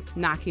not to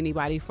knock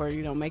anybody for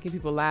making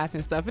people laugh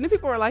and stuff. And then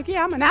people are like,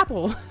 "Yeah, I'm an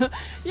apple.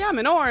 Yeah, I'm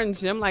an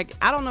orange." I'm like,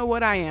 I don't know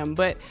what I am,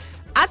 but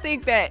I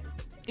think that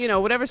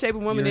whatever shape a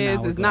woman You're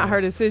an is not her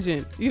hourglass.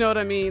 decision. You know what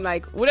I mean?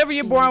 Like whatever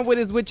you're born with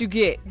is what you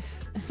get.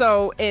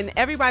 So, and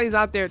everybody's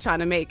out there trying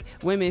to make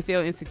women feel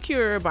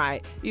insecure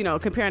by,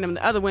 comparing them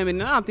to other women.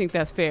 And I don't think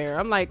that's fair.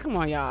 I'm like, come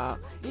on, y'all.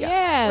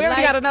 Yeah, we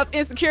already like- got enough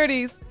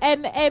insecurities.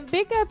 And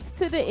big ups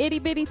to the itty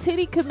bitty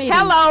titty committee.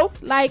 Hello.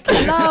 Like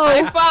hello.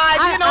 High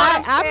five. You know what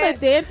I'm I'm saying? a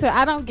dancer.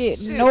 I don't get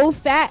Shoot. no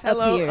fat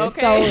Hello, up here.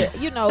 okay.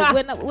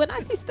 So when I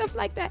see stuff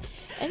like that,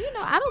 and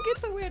I don't get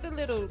to wear the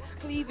little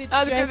cleavage I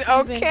was gonna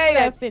dresses say, okay.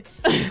 and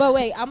stuff. But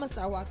wait, I'm gonna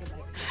start walking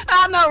like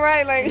I know,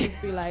 right? Like,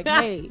 just be like,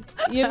 hey,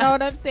 you know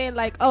what I'm saying?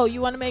 Like, oh,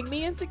 you want to make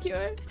me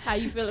insecure? How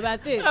you feel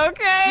about this?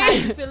 Okay. How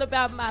you feel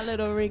about my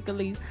little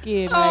wrinkly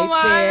skin Oh right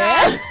my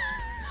there? God.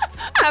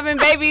 Having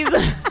babies.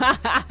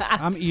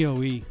 I'm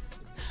EOE.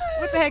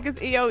 What the heck is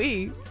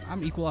EOE?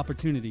 I'm equal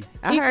opportunity.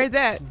 I heard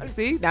that.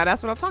 See, now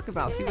that's what I'm talking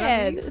about. See what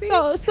I Yeah. mean? See?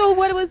 So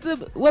what was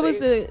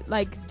the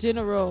like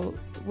general?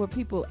 Were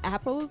people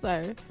apples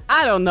or?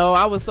 I don't know.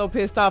 I was so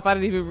pissed off. I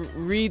didn't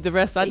even read the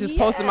rest. I just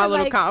posted my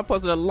little comment. I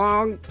posted a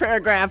long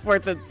paragraph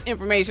worth of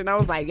information. I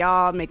was like,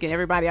 y'all making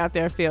everybody out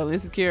there feel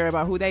insecure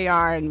about who they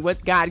are and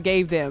what God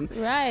gave them.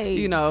 Right.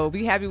 You know,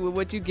 be happy with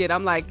what you get.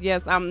 I'm like,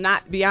 yes, I'm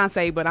not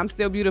Beyonce, but I'm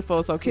still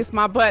beautiful. So kiss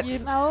my butt.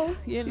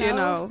 You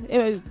know.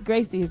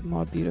 Gracie is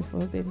more beautiful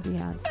than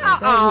Beyonce.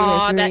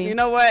 Oh, that, you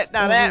know what?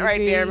 Now that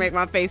right there make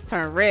my face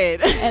turn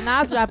red. And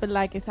I'll drop it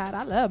like it's hot.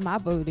 I love my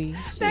booty.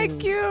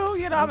 Thank you.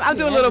 You know, I'm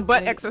doing a little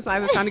butt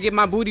exercise, trying to get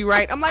my booty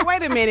right. I'm like,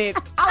 wait a minute.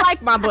 I like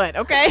my butt,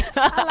 okay?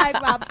 I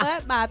like my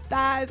butt, my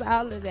thighs,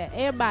 all of that,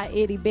 and my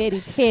itty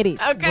bitty titties.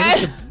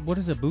 Okay. What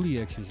is a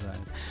booty exercise?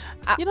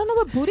 You don't know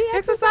what booty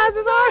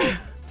exercises are?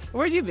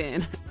 Where you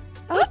been?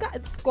 Oh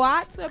God,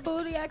 squats are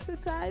booty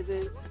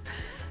exercises.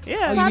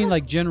 Yeah. Oh, you mean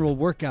like general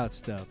workout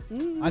stuff?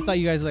 I thought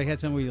you guys like had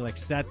something where you like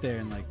sat there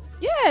and like.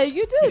 Yeah,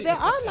 you do. There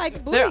are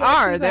like booty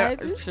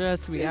exercises.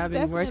 Trust me, It's I've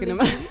been working them.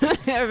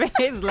 definitely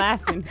Everybody's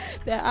laughing.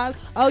 There are.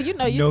 Oh, you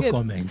know, you No could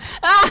comment.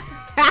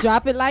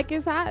 drop it like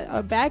it's hot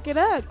or back it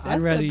up. I'd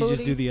That's rather the you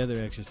just booty. do the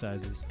other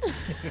exercises.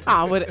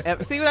 Oh,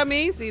 whatever. See what I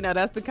mean? See, now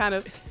that's the kind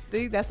of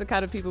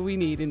people we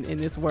need in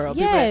this world.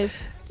 Yes.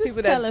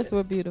 People Just tell us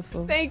we're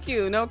beautiful. Thank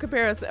you. No,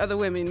 compare us to other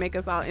women. Make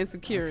us all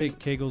insecure. I'll take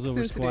Kegels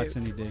over sensitive. squats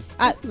any day.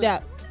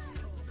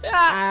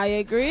 I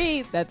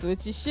agree. That's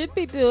what you should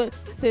be doing,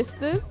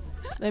 sisters.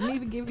 Let me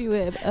give you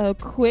a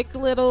quick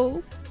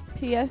little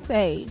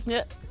PSA.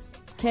 Yep.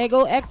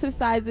 Kegel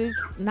exercises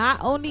not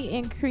only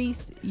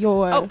increase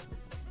your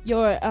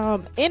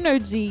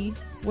energy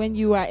when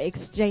you are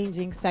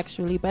exchanging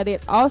sexually, but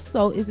it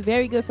also is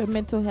very good for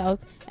mental health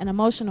and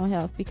emotional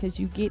health because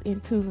you get in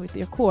tune with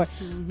your core.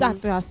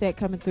 Dr. Auset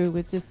coming through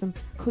with just some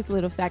quick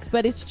little facts,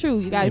 but it's true.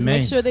 You guys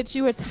make sure that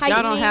you are tightening.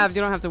 You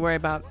don't have to worry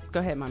about. Go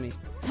ahead, mommy.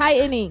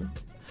 Tightening,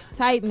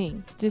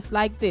 just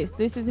like this.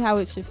 This is how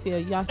it should feel.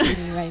 Y'all see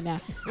me right now.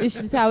 This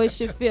is how it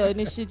should feel,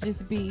 and it should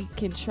just be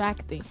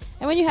contracting.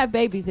 And when you have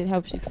babies, it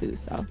helps you too.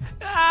 So.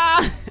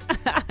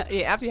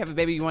 Yeah, after you have a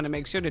baby, you want to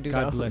make sure to do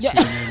God those. bless you.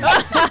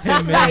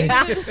 Amen.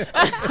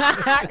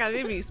 Because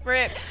it be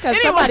spread. Because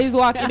somebody's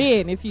walking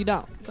in if you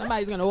don't.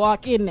 Somebody's going to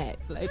walk in that.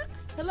 Like,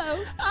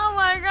 hello. Oh,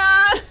 my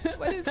God.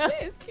 What is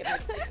this? Can I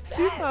touch that?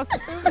 She's so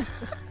stupid.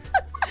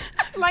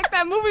 Like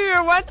that movie we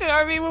were watching.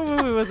 I mean, what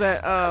movie was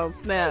that? Oh,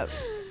 snap.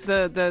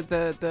 The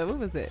what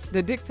was it?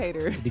 The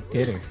Dictator.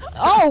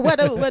 Oh, what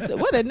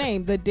a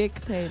name. The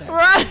Dictator.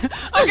 Right.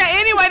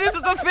 Okay, anyway, this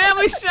is a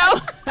family show.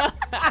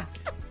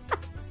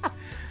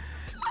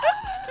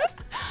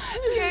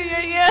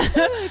 Yeah.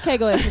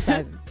 Kegel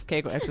exercises.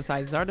 Kegel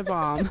exercises are the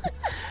bomb.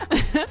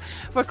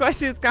 For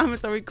questions,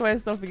 comments, or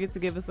requests, don't forget to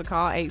give us a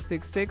call,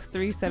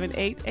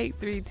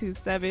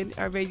 866-378-8327.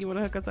 Arbe, you want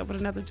to hook us up with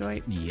another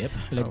joint? Yep.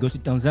 Let's go to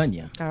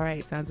Tanzania. All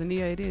right,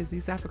 Tanzania it is,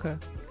 East Africa.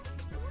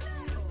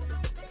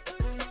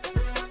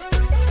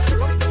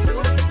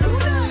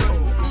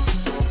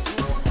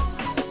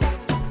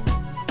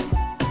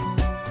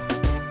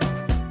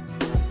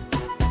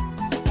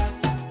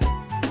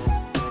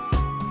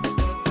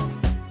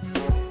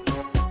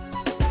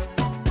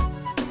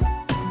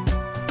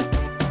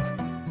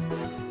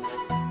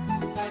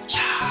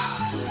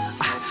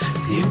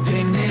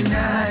 Nimpende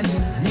nani,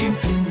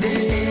 nimpende,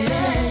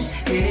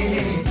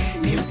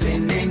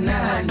 nimpende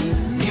nani,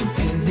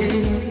 nimpende,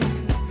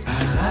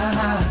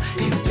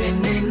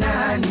 nimpende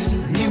nani,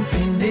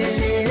 nimpende,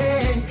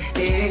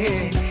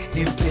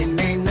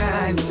 nimpende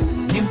nani,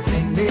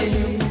 nimpende.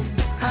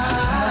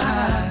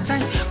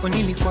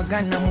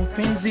 Nilikuwaga na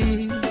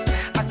mpenzi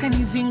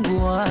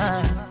akanizingua,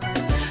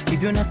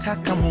 hivyo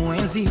nataka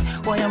muenzi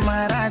waya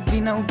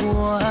maradhi na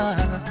ugua,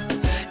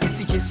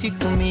 isiche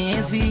siku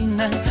miezi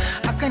na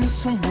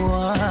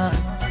akanisumbua,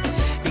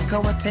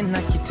 ikawa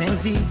tena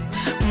kitenzi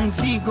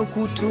mzigo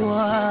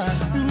kutua.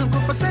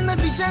 Nagopa sana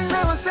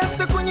vijana wa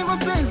sasa kwenye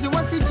mapenzi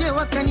wasije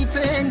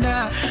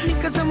wakanitenda,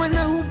 nikazama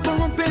na hupo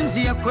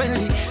mapenzi ya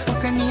kweli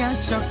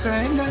wakaniacha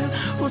kaenda.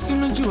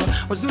 Usinijua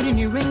wazuri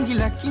ni wengi,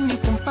 lakini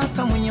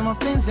kumpata mwenye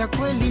mapenzi ya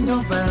kweli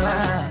ndo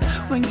balaa.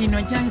 Wengine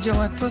wajanja,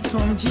 watoto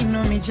wa mjini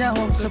wamejaa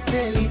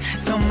utapeli.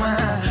 Sama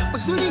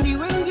wazuri ni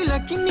wengi,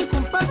 lakini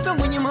kumpata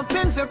mwenye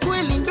mapenzi ya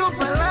kweli ndo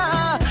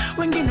balaa.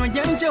 Wengine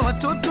wajanja,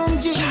 watoto wa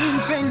mjini.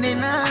 Nimpende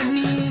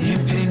nani?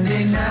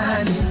 Nimpende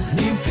nani?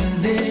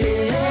 Nimpende,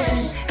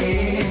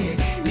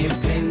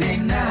 nimpende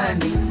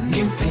nani?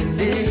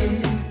 Nimpende,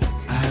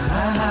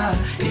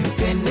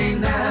 nimpende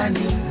nani?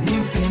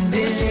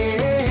 Nimpende,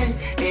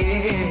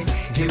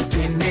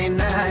 nimpende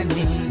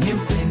nani?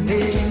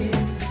 Nimpende,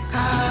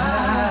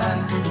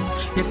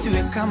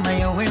 yule kama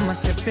ya Wema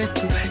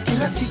Sepetu,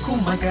 kila siku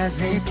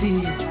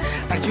magazeti,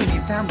 ajue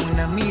nidhamu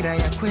na mira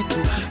ya kwetu,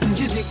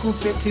 mjuzi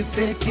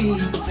kupetipeti,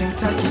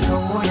 simtaki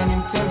kawoya ni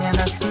mtemya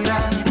na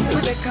sira,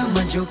 yule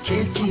kama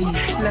joketi,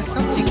 la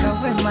sauti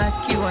kawema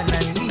akiwa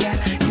nalia,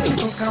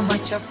 kicheko kama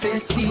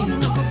chafeti,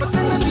 nakupa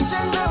sana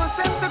vijana wa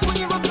sasa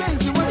kwenye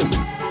mapenzi wasi.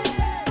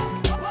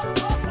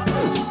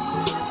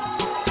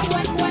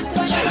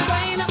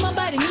 Wind up my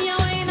body, me a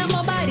wind up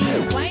my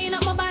body. Wind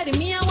up my body,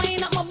 me a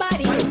wind up my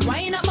body.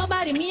 Wind up my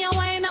body, me a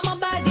wind up my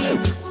body.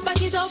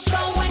 Back it up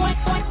from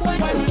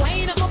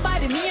wind up my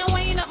body, me a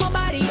wind up my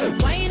body.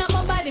 Wind up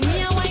my body,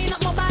 me a wind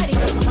up my body.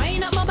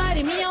 Wind up my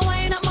body, me a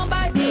wind up my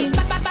body.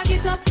 Back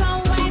it up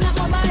from wind up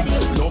my body.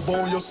 Love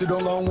how you sit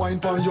down and wine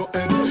on your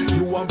head.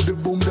 You have the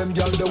boom, them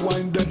gyal the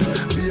wine dead.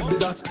 Baby,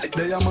 that's like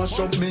they am a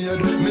shove me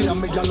head. Me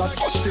and me gyal a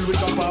touch till we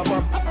jump up.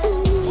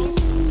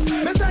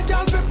 Me say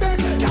gyal fi beg,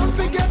 gyal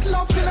fi get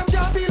love till them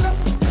can't feel it.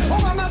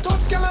 Woman a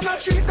touch gyal and a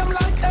treat them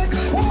like egg.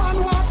 Woman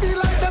who a feel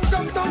like them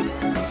just done.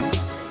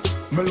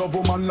 Me love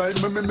woman like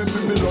me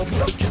love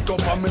rock it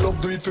up and me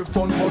love do it for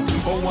fun. But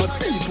how I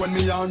speak when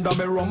me under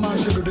me rum and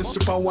she do the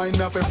stripper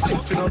wine and fi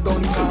fight fi no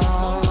done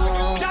car.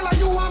 Gyal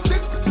you want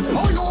it?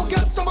 How you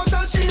get so much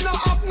and she no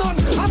have none?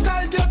 After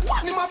I get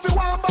one, him a fi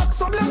one back.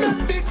 So me a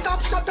get big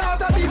top shot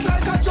out a beat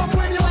like a jump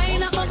when you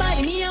wind up my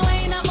body, me a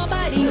wind up my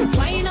body.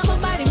 Wind up my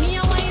body, me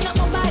a wind up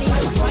my body.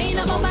 Wind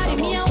up my body,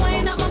 me a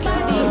wind up my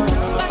body.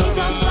 Back it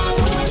up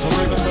from So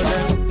we go so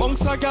them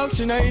bunks a gal,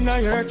 she not in a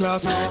your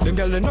class. Them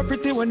gal they not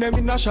pretty when them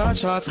in a short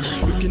shorts.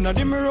 Looking at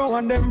the mirror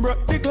and them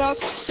broke the glass.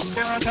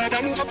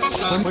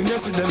 When you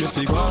see them if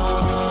you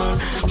gone,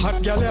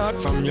 hot gal you hot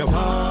from your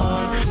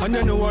band, and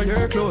you know what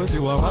your clothes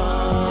you are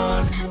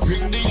on.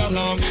 Ring the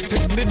alarm,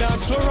 take the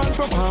dance floor and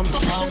perform.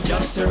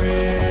 Just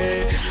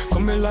say,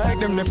 come me like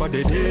them never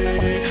did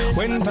it.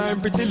 When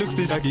time pretty looks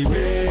the doggy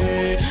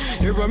way.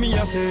 Hear me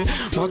I say,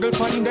 muggle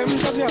pan them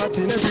cause you're hot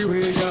in every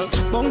way, girl.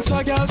 Bunks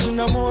a gal, she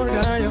no more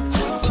than you.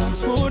 Skin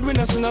smooth when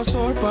I see no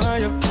sore by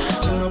you.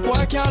 And no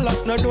boy can't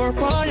lock no door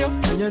by you.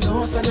 And you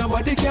know so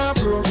nobody can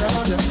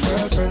program your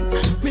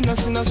girlfriend. Me no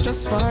see no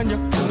stress on you.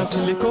 And no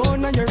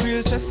silicone and your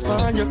real chest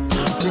on you.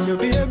 Bring your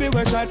baby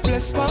where God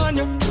bless on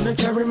you. You don't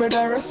carry me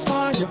the rest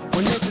on you.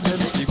 When you see them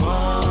if you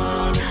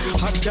gone,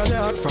 hot gal you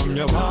hot from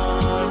your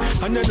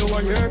band, and you know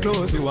what your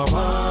clothes you are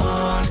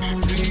on.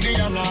 Ring the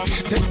alarm,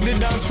 take the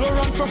dance floor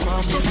and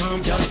perform.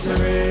 Girl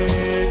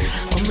say,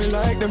 come me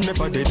like them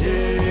never did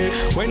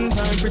it. When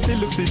time pretty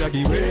looks the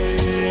doggy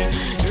way.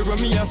 Hear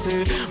me I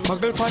say,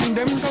 muggle pan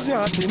them cause you're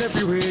hot in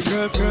every way.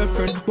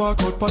 Girlfriend,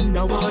 walk out pan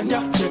the one,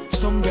 yeah.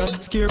 Some girl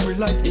scary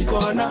like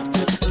iguana,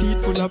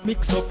 teeth full of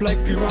mix up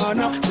like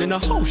piranha. Then a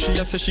how she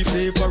a say she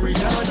favor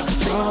Rihanna.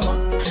 Drama,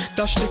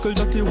 dash tickle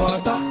dirty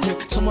water, yeah.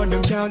 Some of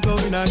them can't go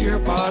in a hair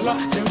parlor.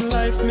 Them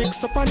life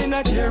mix up and in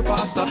a dear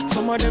pasta.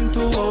 Some of them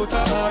too out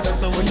of order.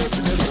 So when you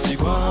see them if you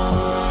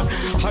gone,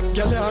 hot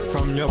girl you hot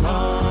from your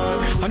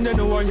band, and you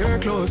know what your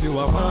clothes you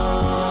are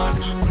on.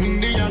 Ring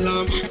the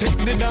alarm, take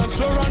the dance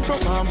floor and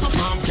perform.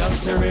 Girl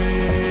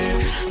say,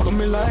 come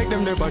me like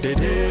them never did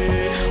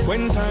it.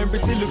 When time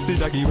pretty looks the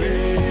doggy way.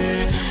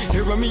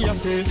 Hear me I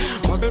say,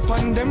 muggle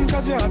pan them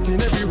cause you're hot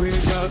in every way,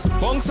 girl.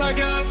 Bunks a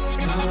girl,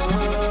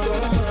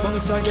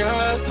 bunks a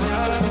girl,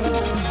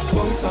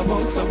 bunks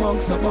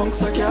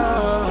a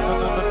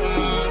girl.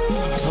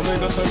 So me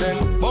go so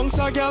then, bunks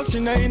a girl, she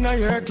not in a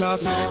your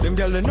class. Them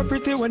girl they not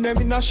pretty when them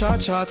in a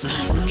short shorts.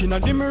 Looking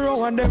at the mirror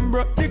and them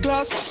broke the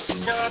glass.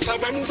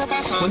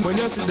 When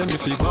you see them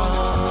if you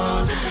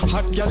gone,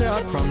 hot girl you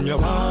hot from your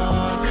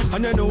band,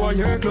 and you know what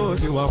your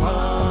clothes you are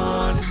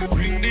on.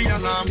 Ring the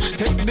alarm,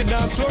 take the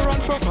dance floor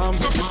and perform.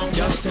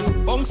 Girl say,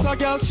 bunks a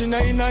girl, she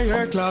not in a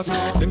your class.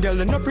 Them girl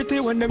they not pretty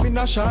when them in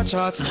a short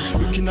shorts.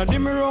 Looking at the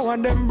mirror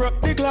and them broke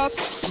the glass.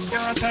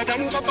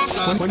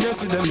 When you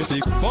see them if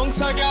you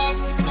bunks a girl,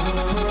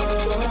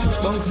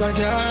 bunks a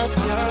girl,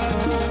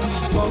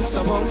 bunks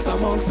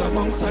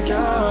a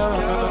girl.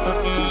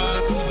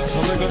 So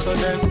me go so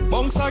then,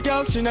 bunks a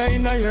girl, she not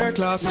in a your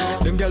class.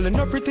 Them girl they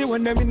not pretty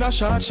when them in a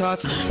short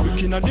shorts.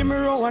 Looking at the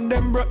mirror and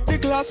them broke the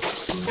glass.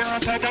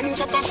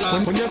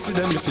 When you see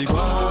them if you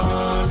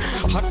gone,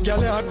 hot girl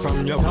you hot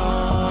from your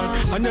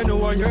band, and you know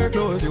what your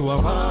clothes you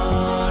are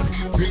on.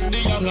 Ring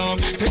the alarm,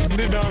 take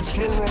the dance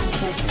floor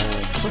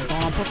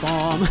and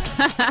perform.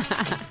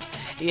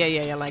 Yeah,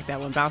 I like that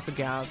one. Bounce a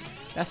gal.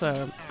 That's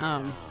a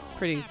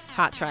pretty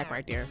hot track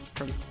right there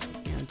from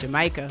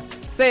Jamaica.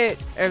 Say it,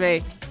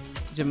 everybody.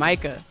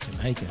 Jamaica.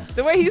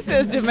 The way he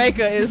says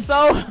Jamaica is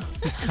so.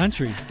 It's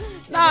country.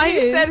 No,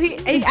 he said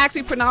he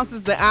actually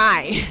pronounces the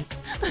I.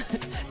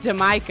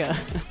 Jamaica.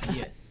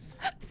 Yes.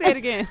 Say it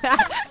again.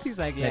 He's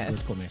like,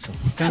 yes.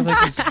 Sounds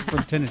like he's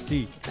from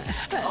Tennessee.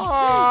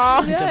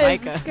 Oh, Yes,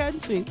 Jamaica. it's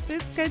country.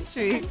 It's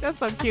country. That's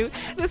so cute.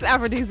 This is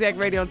Afro-Deeziak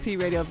Radio on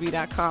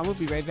TRadioV.com. We'll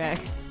be right back.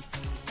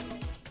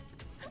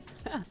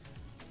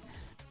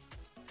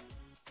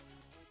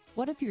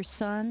 What if your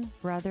son,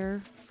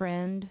 brother,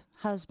 friend,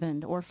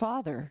 husband, or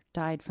father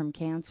died from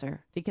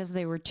cancer because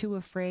they were too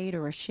afraid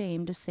or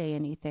ashamed to say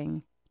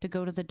anything, to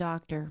go to the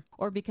doctor,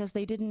 or because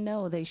they didn't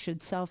know they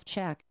should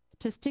self-check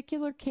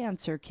Testicular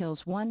cancer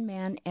kills 1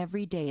 man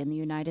every day in the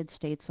United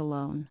States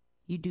alone.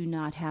 You do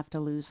not have to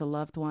lose a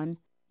loved one.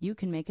 You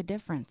can make a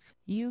difference.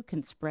 You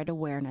can spread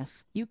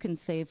awareness. You can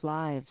save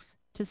lives.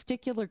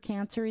 Testicular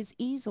cancer is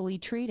easily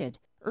treated.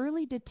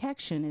 Early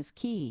detection is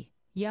key.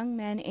 Young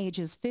men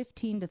ages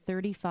 15 to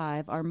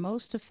 35 are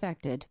most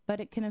affected,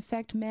 but it can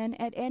affect men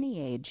at any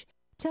age.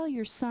 Tell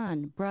your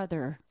son,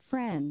 brother,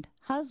 friend,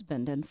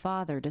 husband, and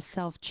father to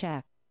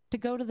self-check, to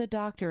go to the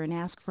doctor and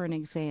ask for an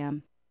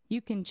exam. You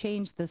can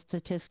change the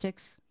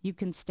statistics. You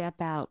can step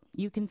out.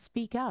 You can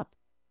speak up.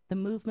 The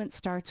movement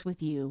starts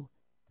with you.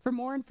 For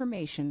more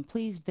information,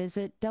 please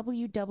visit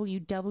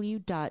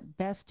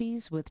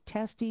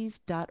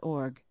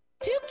www.bestieswithtesties.org.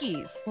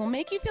 Tukis will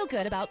make you feel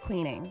good about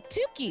cleaning.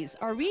 Tukis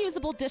are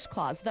reusable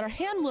dishcloths that are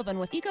hand-woven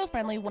with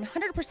eco-friendly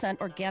 100%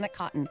 organic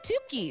cotton.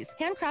 Tukis,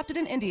 handcrafted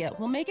in India,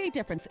 will make a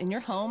difference in your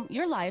home,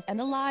 your life, and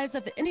the lives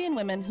of the Indian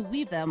women who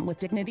weave them with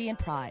dignity and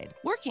pride.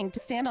 Working to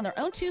stand on their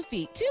own 2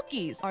 feet,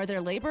 Tukis are their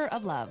labor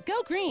of love.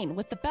 Go green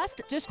with the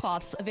best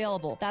dishcloths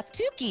available. That's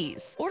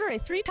Tukis. Order a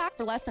 3-pack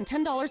for less than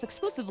 $10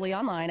 exclusively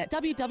online at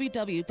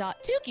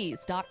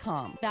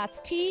www.tukis.com. That's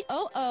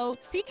TOOCKIES.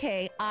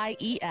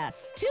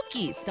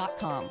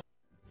 Tukis.com.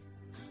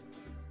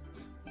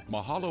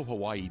 Mahalo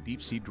Hawaii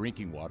deep sea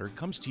drinking water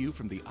comes to you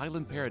from the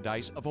island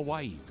paradise of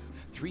Hawaii,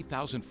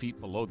 3,000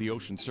 feet below the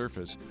ocean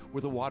surface,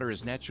 where the water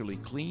is naturally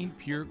clean,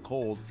 pure,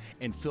 cold,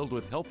 and filled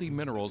with healthy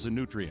minerals and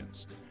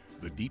nutrients.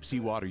 The deep sea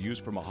water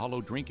used for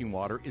Mahalo drinking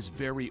water is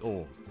very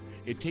old.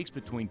 It takes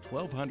between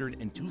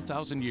 1,200 and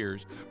 2,000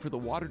 years for the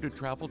water to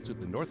travel to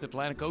the North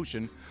Atlantic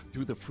Ocean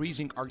through the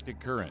freezing Arctic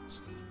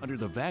currents, under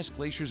the vast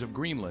glaciers of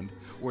Greenland,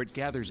 where it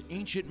gathers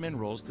ancient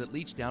minerals that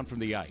leach down from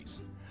the ice.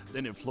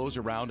 Then it flows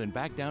around and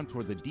back down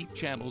toward the deep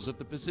channels of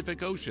the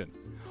Pacific Ocean.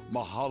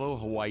 Mahalo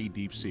Hawaii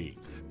Deep Sea,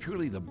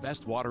 purely the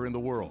best water in the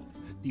world.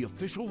 The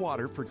official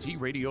water for T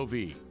Radio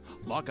V.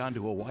 Log on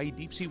to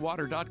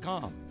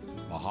hawaiideepseawater.com.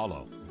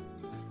 Mahalo.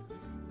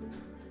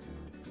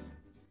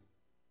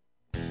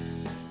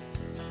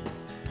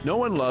 No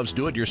one loves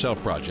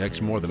do-it-yourself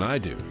projects more than I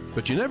do,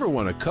 but you never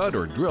want to cut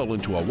or drill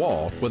into a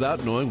wall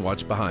without knowing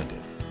what's behind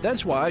it.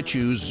 That's why I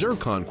choose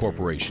Zircon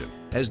Corporation.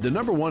 As the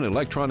 #1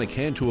 electronic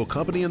hand tool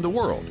company in the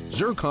world,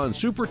 Zircon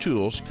Super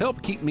Tools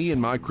help keep me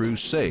and my crew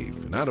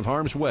safe and out of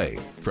harm's way.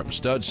 From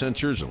stud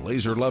sensors and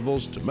laser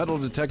levels to metal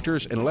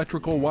detectors and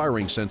electrical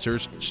wiring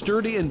sensors,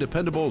 sturdy and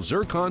dependable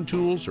Zircon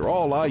tools are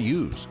all I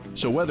use.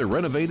 So whether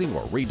renovating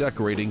or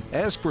redecorating,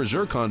 ask for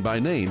Zircon by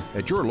name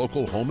at your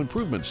local home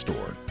improvement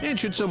store. And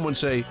should someone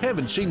say,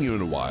 haven't seen you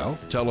in a while,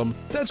 tell them,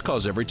 that's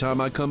cause every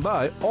time I come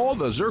by, all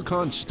the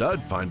Zircon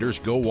stud finders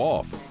go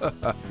off.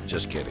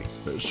 Just kidding.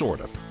 Sort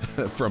of.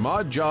 From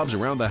odd jobs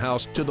around the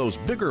house to those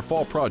bigger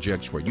fall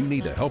projects where you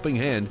need a helping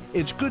hand,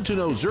 it's good to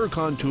know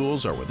Zircon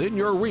tools are within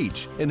your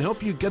reach and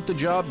help you get the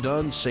job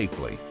done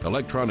safely.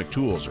 Electronic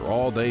tools are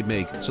all they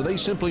make, so they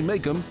simply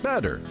make them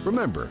better.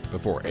 Remember,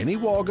 before any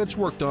wall gets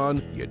worked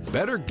on, you'd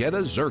better get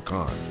a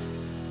Zircon.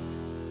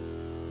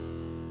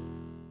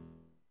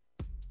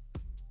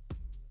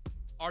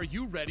 Are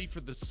you ready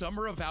for the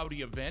Summer of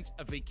Audi event,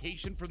 a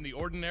vacation from the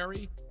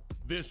ordinary?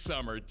 This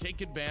summer, take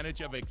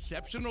advantage of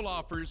exceptional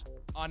offers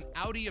on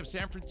Audi of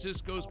San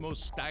Francisco's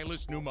most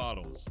stylish new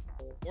models.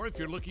 Or if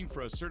you're looking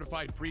for a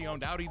certified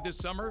pre-owned Audi this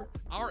summer,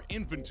 our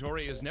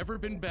inventory has never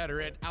been better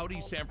at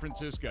Audi San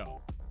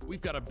Francisco.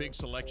 We've got a big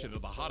selection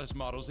of the hottest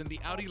models in the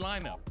Audi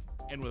lineup.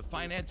 And with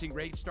financing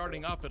rates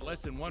starting off at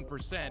less than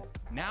 1%,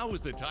 now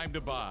is the time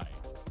to buy.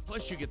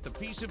 Plus, you get the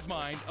peace of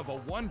mind of a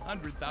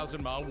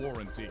 100,000-mile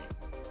warranty.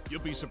 You'll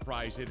be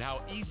surprised at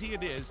how easy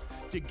it is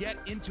to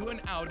get into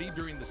an Audi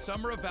during the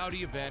Summer of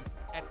Audi event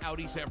at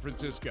Audi San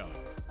Francisco.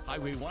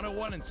 Highway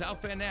 101 in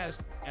South Van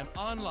Ness and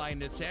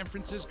online at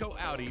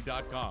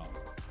sanfranciscoaudi.com.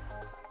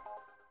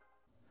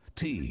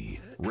 T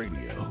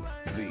Radio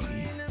V.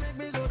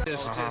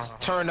 Just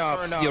turn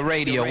up your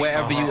radio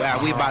wherever you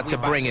at. We about to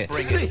bring it.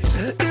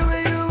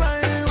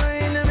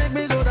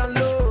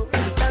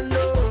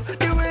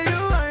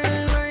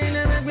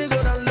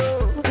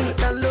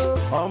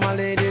 All my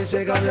ladies,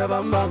 shake up your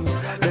bum bum.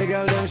 The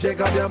girls them shake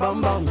up your bum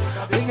bum.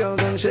 The girls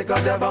them shake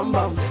up their bum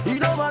bum. You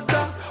know what?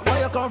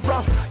 Where you come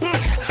from?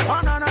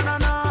 Oh no no no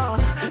no.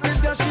 This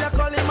girl she a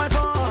calling my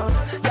phone.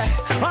 Yeah.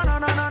 Oh no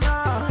no no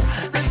no.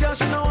 This girl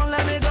she no won't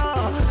let me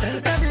go.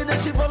 Every day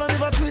she follow me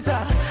for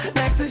Twitter.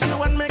 Next thing she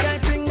want me guy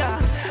finger.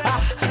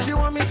 She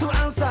want me to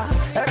answer.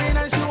 Every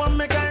night she want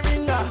me guy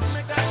ringer.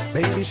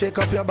 Baby shake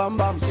up your bum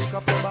bum. Shake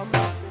up your bum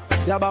bum.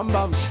 Your bum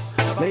bum.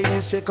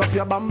 Ladies shake up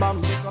your bum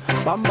bum.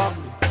 Bum bum.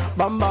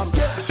 Bam bam,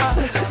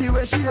 the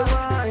way she a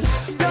whine,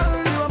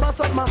 girl you a mess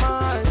up my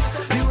mind.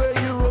 The way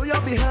you roll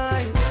your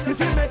behind, if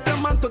you make a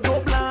man to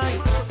go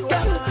blind.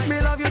 Girl,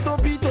 me love you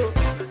topito.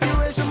 The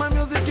way she my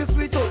music is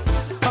sweet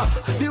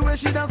the way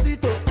she dance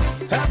it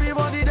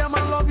everybody them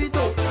I love it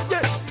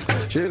yeah.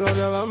 She got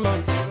your bam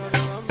bam,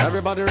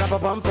 everybody rap a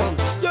bam bam.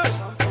 Yeah,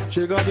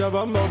 she got your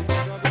bam bam,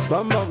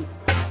 bam bam,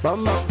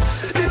 bam bam.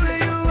 The way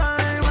you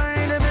whine,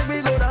 they make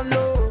me go down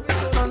low,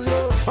 down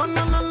low. Oh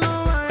no no no.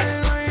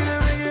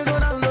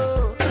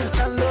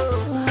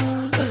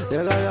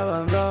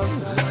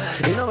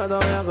 matter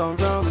where you come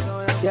from.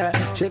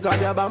 Yeah, shake up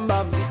your bam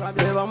bam,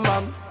 your bam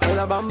bam,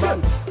 your bam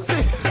bam.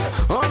 See,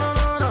 oh no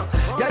no no,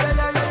 yeah.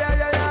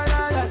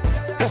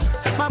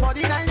 My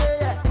body not there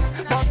yet,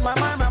 but my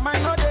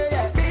mind not there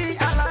yet. Me,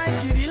 I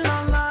like it,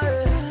 la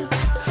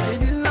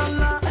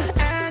la,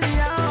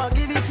 anyhow I'll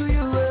give it to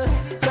you.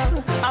 So,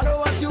 I know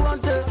what you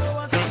want to.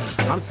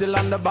 I'm still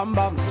on the bam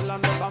bam,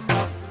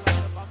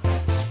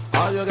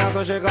 All you got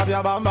to shake up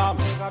your bam bam,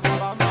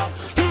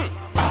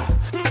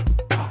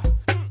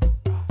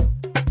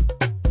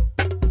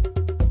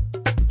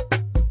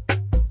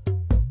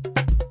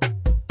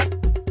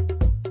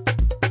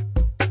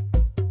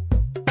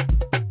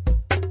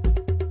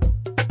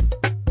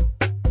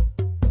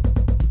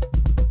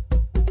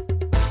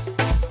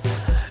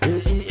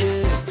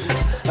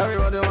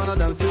 Everybody wanna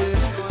dance it.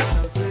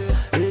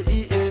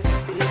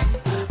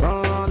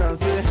 Wanna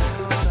dance it.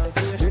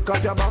 Shake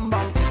up your bam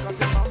bam.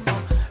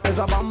 It's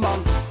a bam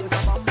bam.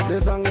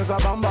 This song is a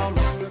bam bam.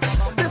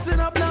 Listen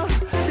up now.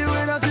 The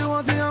way that you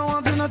want it, I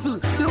want it not to.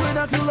 The way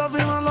that you love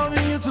him, I'm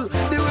loving you too.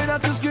 The way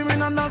that you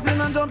screaming and dancing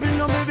and jumping,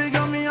 no baby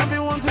girl, me I've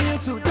been wanting you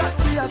too.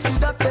 That's see how she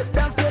that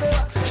dance together.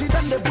 She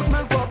done the good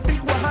man for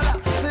big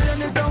wahala. Say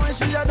anything when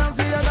she a dance,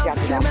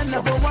 the men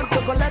never want to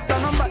collect a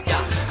number.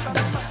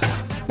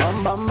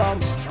 Bam bam bam.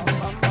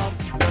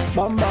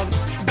 Bam bam,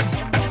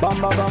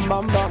 bam bam bam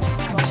bam bam.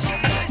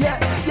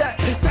 Yeah,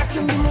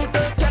 catching the mood,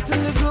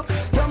 catching the groove.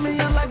 Tell me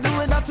I like the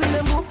way that's in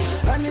the move.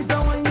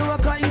 Anytime when you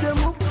walk, you the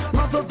move.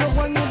 Not to talk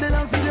when you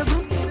dance in the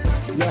group.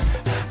 Yeah,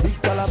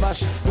 big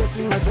calabash,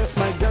 facing my best,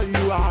 my girl,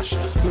 you are harsh.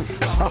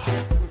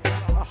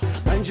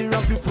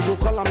 Nigerian people go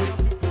call me.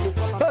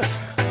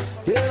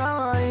 Yeah,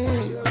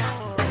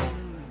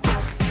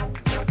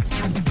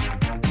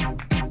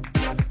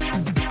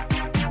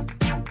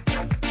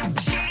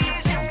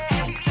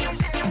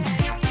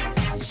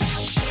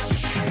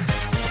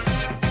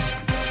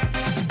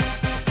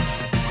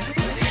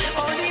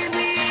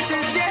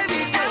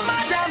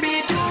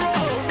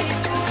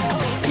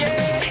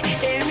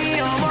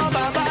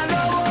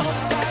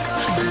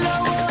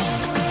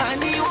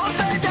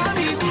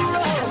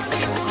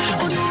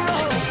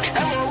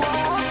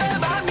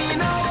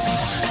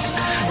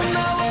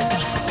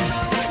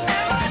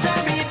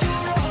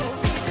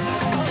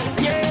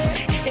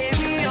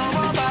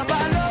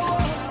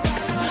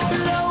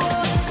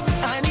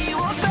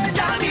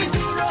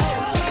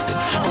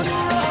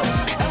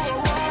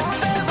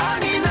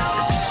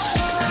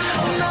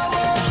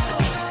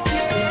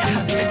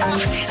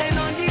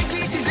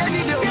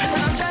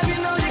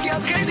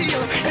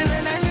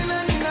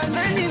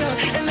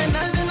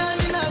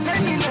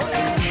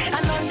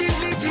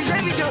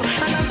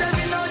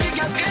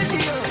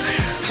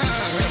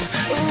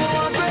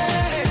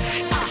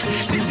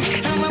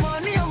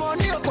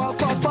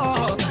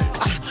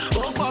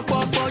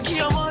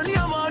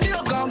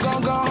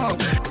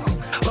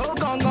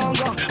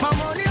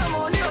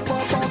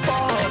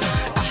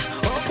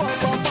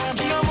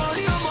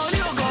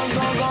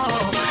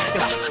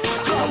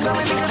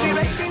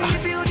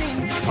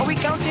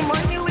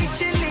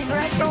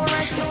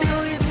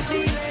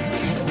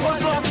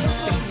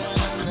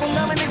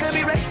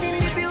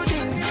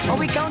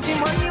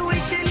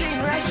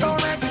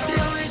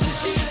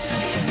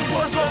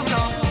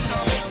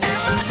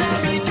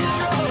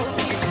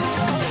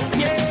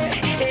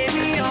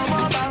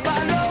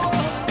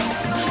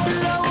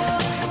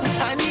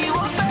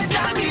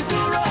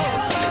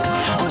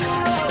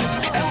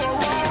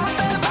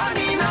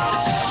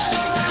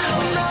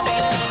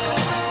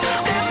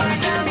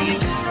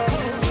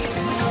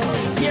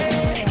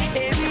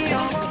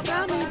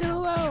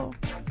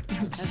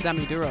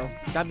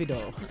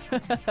 Davido.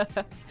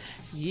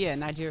 Yeah,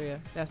 Nigeria.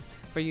 That's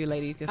for you,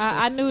 lady. Just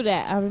I knew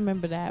that. I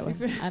remember that one.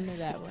 I knew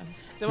that one.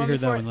 We heard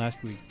that one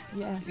last week.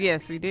 Yeah.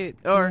 Yes, we did.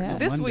 Or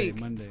this Monday, week.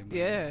 Monday.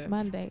 Yeah.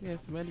 Monday.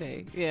 Yes,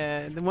 Monday.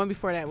 Yeah. The one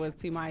before that was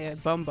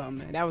Timaya Bum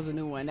Bum. That was a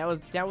new one. That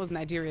was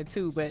Nigeria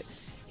too, but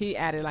he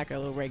added like a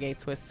little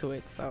reggae twist to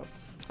it. So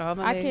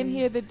I can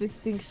hear the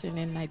distinction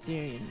in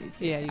Nigerian music.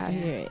 Yeah, you I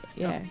can hear it.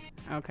 Yeah.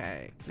 Oh,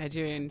 okay.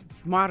 Nigerian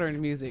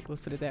modern music,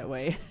 let's put it that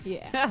way.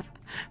 Yeah.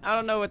 I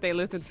don't know what they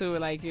listen to,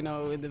 like, in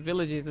the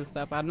villages and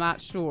stuff. I'm not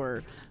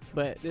sure,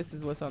 but this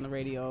is what's on the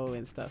radio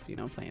and stuff,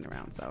 playing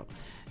around. So,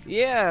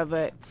 yeah,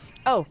 but,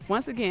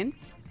 once again,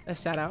 a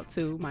shout out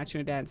to my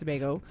Trinidad and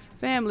Tobago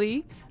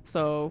family.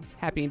 So,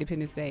 happy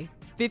Independence Day.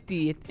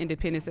 50th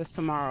Independence is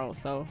tomorrow.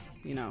 So,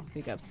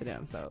 big ups to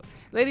them. So,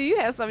 lady, you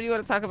have something you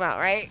want to talk about,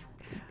 right?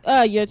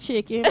 Your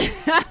chicken.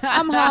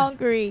 I'm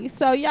hungry.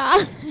 So,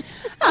 y'all.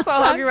 I'm so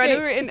hungry,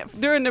 right?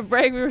 During the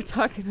break, we were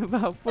talking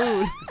about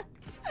food.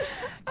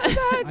 I'm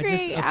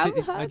hungry.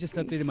 I just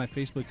updated my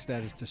Facebook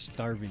status to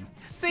starving.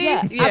 See?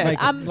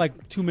 Yeah.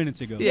 Like 2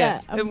 minutes ago.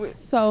 Yeah, I'm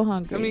so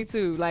hungry. Me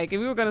too. Like, if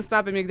we were going to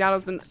stop at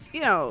McDonald's and,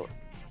 you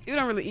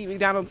don't really eat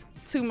McDonald's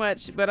too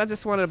much, but I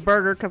just wanted a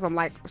burger because I'm,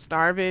 like,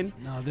 starving.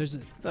 No, you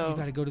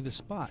got to go to the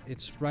spot.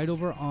 It's right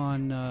over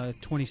on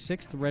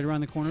 26th, right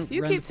around the corner.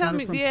 You keep telling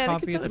me, they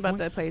keep telling me about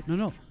that place.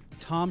 No.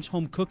 Tom's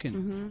Home Cooking.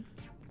 Mm-hmm.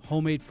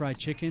 Homemade fried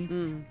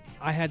chicken.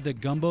 I had the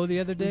gumbo the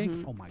other day.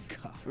 Oh my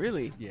god.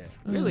 Really? Yeah.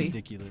 Really?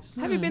 Ridiculous.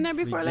 Have you been there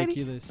before,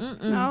 Ridiculous.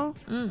 lady? No.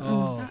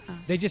 Oh,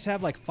 they just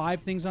have like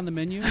 5 things on the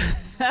menu,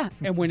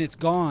 and when it's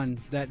gone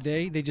that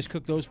day, they just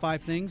cook those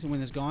 5 things, and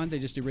when it's gone, they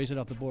just erase it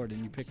off the board,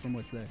 and you pick from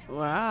what's there.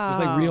 Wow. It's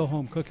like real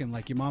home cooking,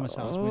 like your mama's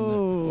house.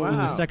 When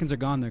the seconds are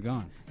gone, they're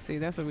gone. See,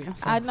 that's what we.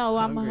 I know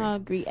I'm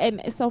hungry,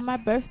 and so my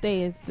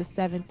birthday is the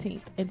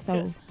 17th, and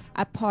so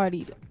I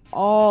partied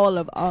all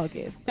of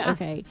August.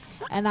 Okay,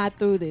 and I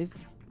threw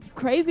this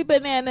crazy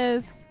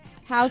bananas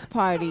house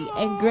party,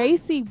 and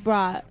Gracie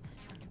brought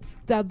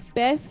the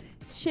best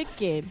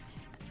chicken,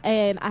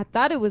 and I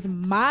thought it was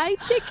my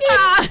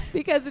chicken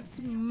because it's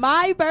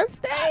my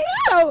birthday.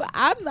 So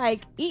I'm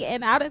like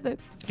eating out of the.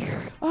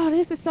 Oh,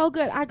 this is so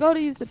good. I go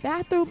to use the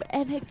bathroom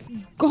and it's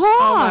gone.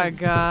 Oh my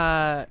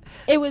god.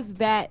 It was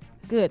that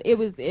good. It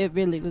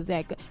really was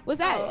that good. Was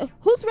that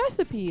whose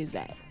recipe is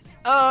that?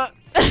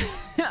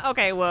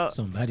 Okay, well.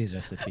 Somebody's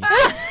recipe.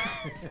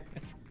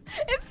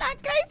 It's not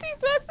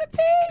Gracie's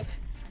recipe.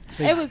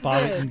 It was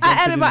good.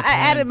 I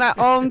added my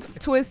own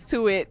twist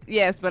to it.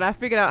 Yes, but I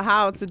figured out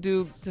how to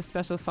do the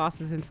special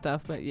sauces and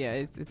stuff. But yeah,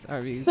 it's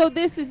already. So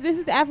this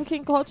is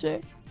African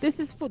culture. This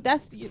is food.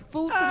 That's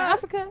food from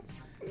Africa.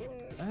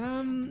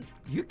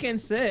 You can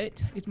say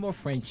it. It's more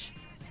French.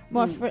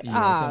 More more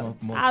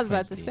I was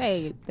about French to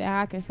say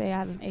that I can say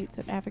I done ate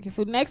some African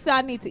food. Next time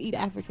I need to eat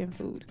African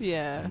food.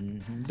 Yeah.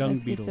 Dung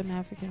Let's beetle. get some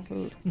African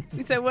food.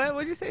 You said what?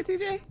 What'd you say,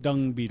 TJ?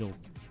 Dung beetle.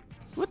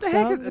 What the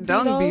heck is a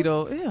dung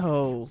beetle?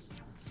 Ew.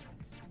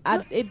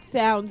 It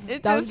sounds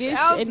It just dungish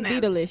sounds and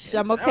nasty. beetleish.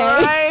 I'm okay.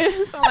 All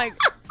right. So I'm like,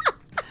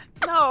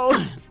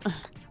 no.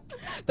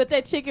 But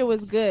that chicken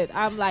was good.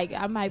 I'm like,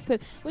 I might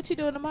put. What you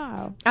doing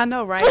tomorrow? I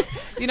know, right?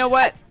 You know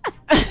what?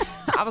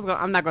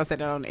 I'm not gonna say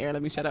that on the air.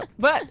 Let me shut up.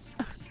 But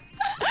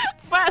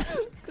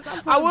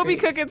I will be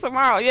cooking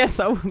tomorrow.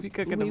 Yes, I will be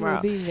cooking tomorrow.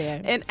 We will be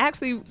there. And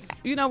actually,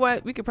 you know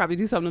what? We could probably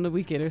do something on the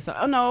weekend or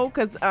something. Oh no,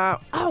 because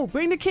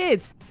bring the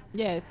kids.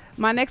 Yes.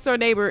 My next door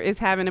neighbor is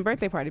having a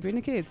birthday party. Bring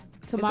the kids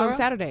Tomorrow? It's on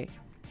Saturday.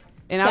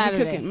 And I'll be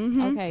cooking.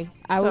 Mhm. Okay,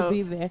 I will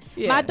be there.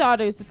 Yeah. My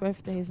daughter's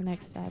birthday is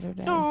next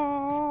Saturday.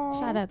 Aww.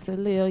 Shout out to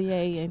Lil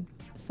Ye and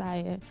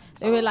Saya.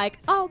 They were like,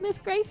 "Oh, Miss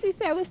Gracie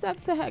said what's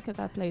up to her," because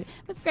I played it.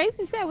 Miss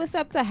Gracie said what's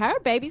up to her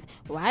babies.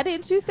 Why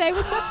didn't you say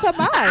what's up to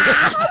mine?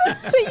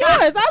 To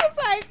yours? I was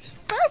like,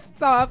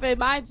 first off, and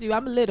mind you,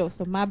 I'm little,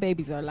 so my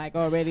babies are like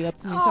already up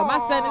to me. So my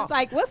son is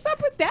like, "What's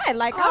up with that?"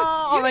 Like, you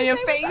on didn't your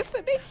say what's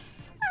up to me.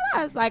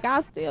 I was like,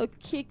 I'll still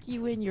kick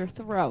you in your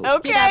throat.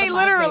 Okay, Get out of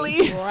my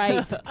literally. face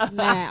right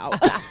now.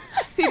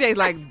 TJ's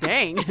like,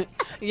 dang.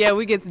 Yeah,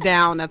 we gets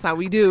down. That's how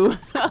we do.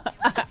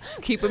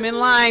 Keep him in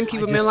line.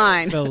 Keep him in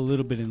line. Fell a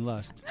little bit in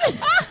lust. Oh,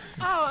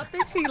 I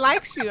think she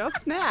likes you. Oh,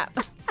 snap.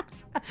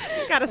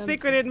 You got a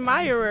secret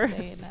admirer.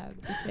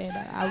 Just saying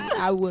that.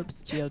 I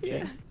whoops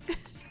children.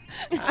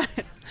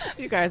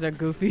 You guys are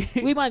goofy.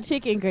 We want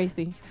chicken,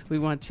 Gracie. We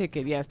want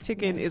chicken. Yes,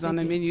 chicken is on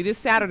the menu this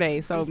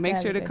Saturday. So This make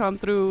sure to Saturday. come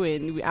through,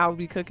 and I'll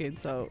be cooking.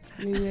 So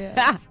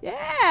Yeah.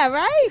 Yeah,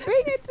 right?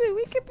 Bring it to.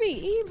 We could be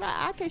eating.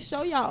 I can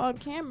show y'all on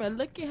camera.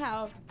 Look at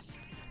how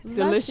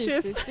Delicious.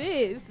 luscious this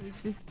is.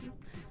 It's just,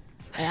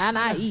 and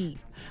I eat.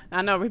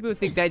 I know people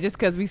think that just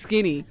because we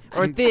skinny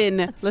or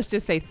thin. Let's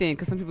just say thin,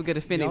 because some people get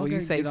offended Y'all when you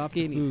gotta say get off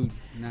the skinny. food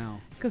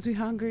now. Because we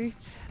hungry.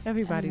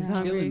 Everybody's know.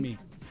 hungry. Killing me.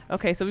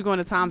 Okay, so we're going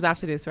to Tom's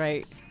after this,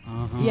 right?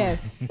 Yes.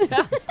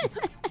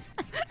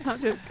 I'm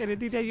just kidding.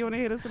 DJ, you want to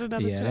hit us with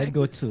another Yeah, track? let's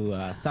go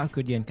to South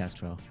Korean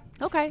Castro.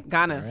 Okay,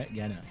 Ghana. All right,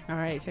 Ghana. All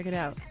right, check it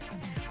out.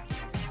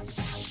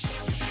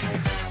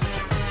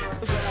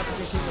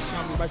 African King of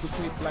Comedy, Michael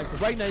Queen Blackson.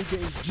 Right now, you're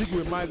getting jiggy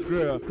with my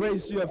girl,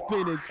 Gracie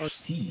Phoenix.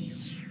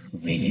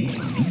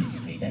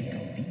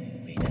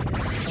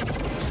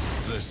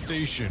 The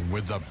station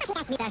with the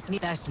best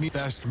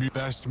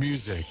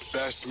music.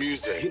 Best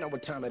music. You know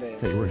what time it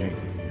is. Hey, we're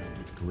hanging here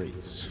with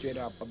Grace. Straight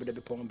up, a bit of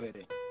the poem,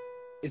 baby.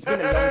 It's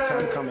been a long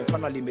time coming,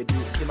 finally me do.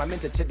 See my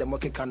mentor tell them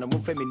okay, can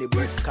move femi ne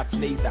book, cat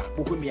laser,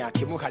 Buhumia,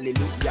 Kimu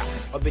hallelujah.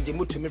 Obedi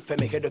mu to me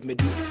femi head of me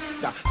do.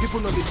 Sir, people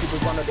know me to be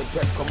one of the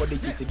best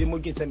commodities. If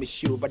you send me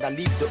show, but I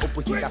leave the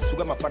opposite. That's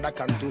what my father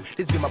can do.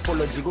 This be my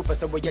apology. Go for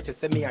someone yet to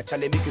send me a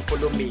challenge, make you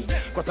follow me.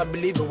 Cause I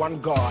believe in one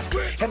God.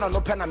 And I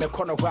no pen I'm a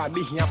corner where I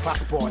be here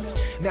passport.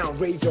 Now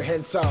raise your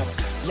hands up.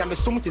 Yami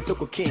sumti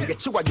soko king,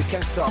 get you what you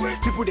can't stop.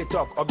 People they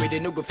talk, obedi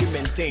no go feel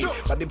maintain.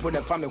 But people they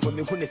family when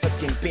me who is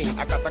skin pain.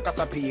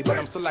 Akasa pay, but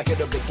I'm still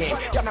ahead of the game.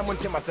 Yana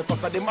munte myself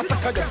cause I they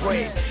massacre the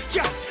brain.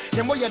 Yes,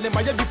 the more you let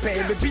my be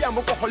pain. Maybe I'm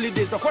over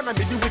holidays, I wanna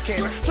be the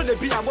weekend. So they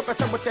be I'm what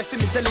percent with testing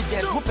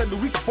intelligence. Whoop and the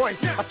weak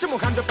points. I chimo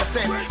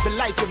 100%. The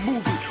life a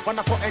movie,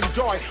 wanna go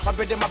enjoy. I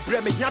bet them a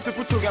brain, me here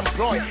people to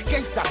employ.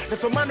 Gangster,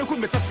 there's a man who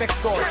miss a sex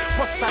toy.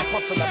 What's that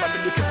hustle? I'm a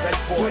looking red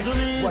boy.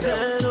 What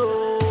else?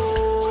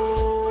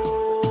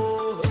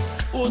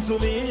 To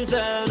me,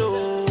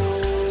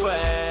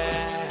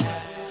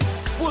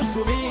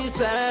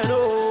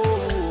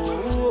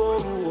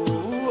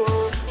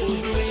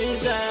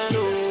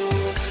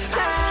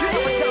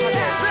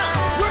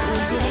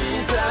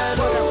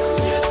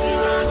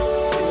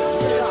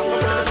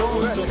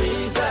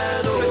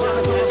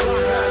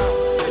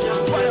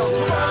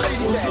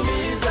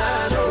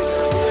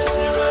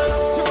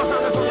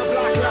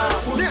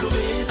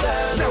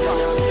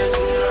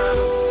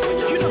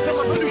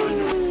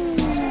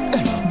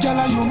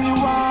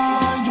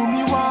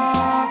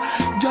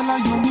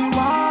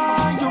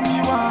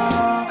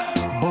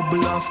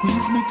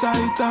 me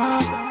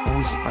tighter.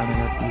 Whisper in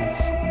your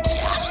ears.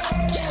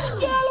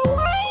 Girl,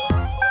 wine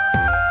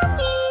on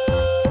me.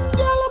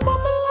 Girl,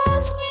 bubble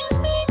and squeeze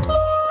me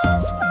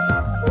close.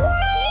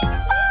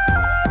 Wine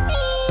on me.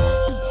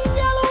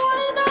 Girl,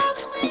 wine and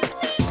squeeze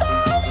me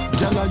tight.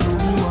 Girl, you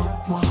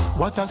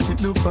what I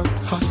sit no fat.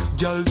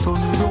 Girl,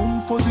 turn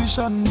round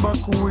position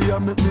back way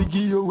and make me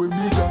give you what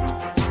me got.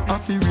 I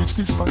feel reach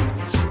this spot.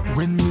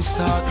 When me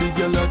start the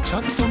girl a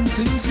chat, some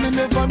things me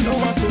never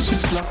know, so she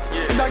slap.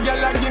 That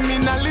girl a give me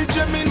knowledge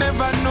when me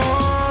never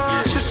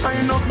know. She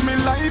shine up me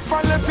life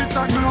and left it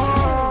a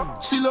glow.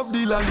 She love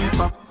the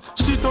lollipop.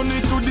 She turn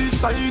it to the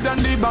side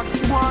and the back.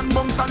 One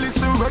bumps and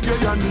listen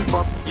reggae and hip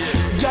hop.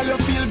 Girl, you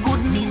feel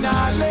good, me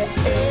nah let.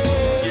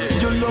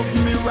 You love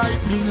me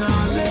right, me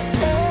nah let.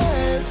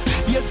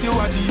 Yes, you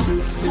are the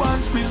best.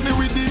 One squeeze me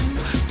with it,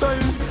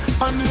 time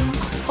and in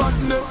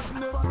fatness.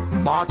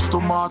 March to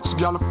march,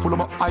 girl full of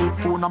my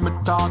iPhone and my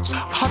touch.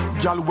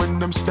 Hot girl when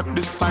them step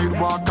the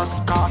sidewalk a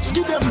scotch.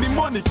 Give them the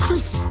money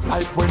crisp,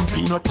 like when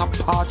peanut a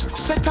patch.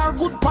 Set her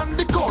good on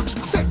the couch,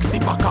 sexy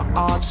back a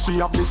arch. She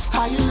have the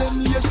style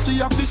and yes she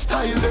have the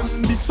style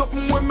and this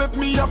something when make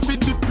me have it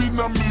dip in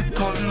a me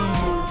car.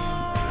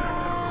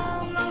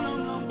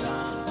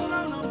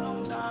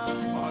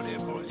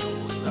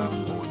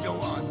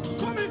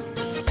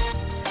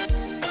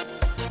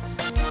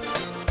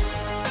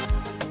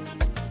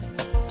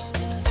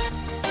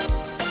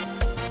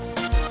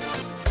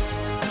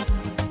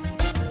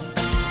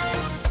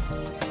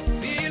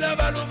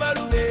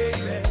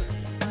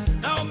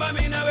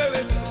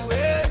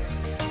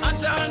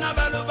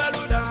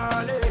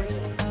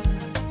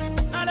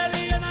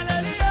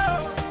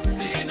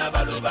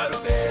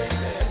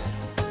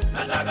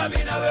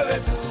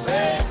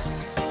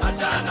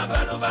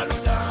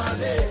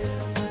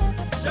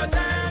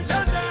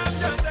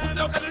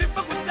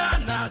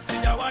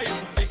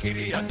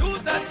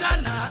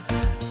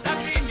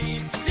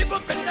 Lakini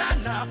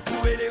tulipopendana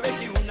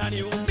ueleweki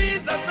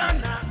unaniumiza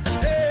sana.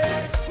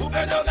 Hey,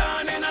 upendo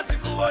gani na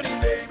sikuoni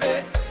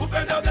baby?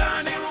 Upendo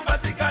gani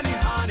upatikani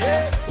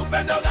hane?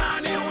 Upendo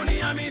gani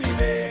uniamini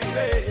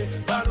baby?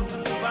 Balu,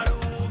 balu,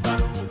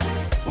 balu.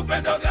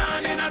 Upendo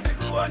gani na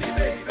sikuoni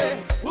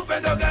baby?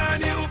 Upendo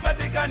gani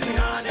upatikani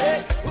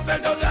hane?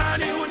 Upendo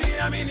gani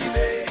uniamini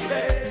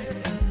baby?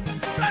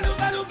 Balu,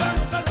 balu,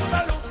 balu, balu,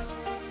 balu.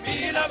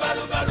 Bila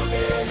balu, balu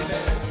baby.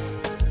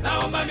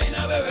 Naomba mimi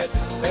na wewe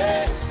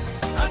tuwe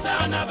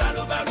achana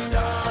balu balu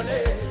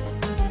dale.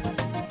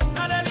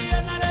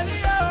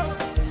 Nalelia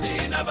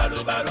sina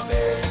balu balu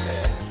baby.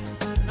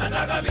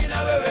 Nataka mimi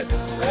na wewe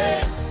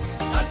tuwe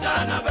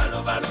achana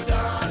balu balu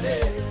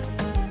dale.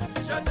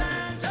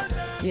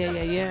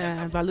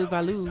 Yeah. Balu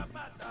Balu.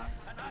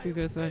 Here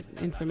goes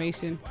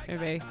information.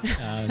 Hervé.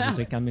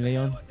 Jose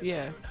Chameleon.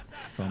 Yeah.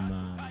 From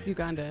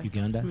Uganda.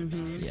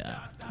 Mm-hmm. Yeah.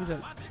 He's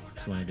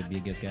one of the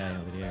biggest guys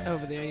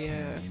over there.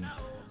 Yeah.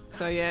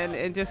 So yeah,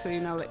 and just so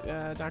you know, like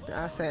Dr.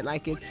 Auset,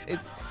 like it's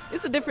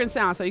a different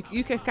sound. So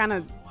you can kind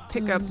of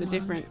pick up the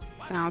different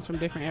sounds from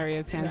different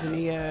areas: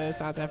 Tanzania,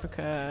 South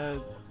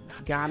Africa,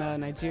 Ghana,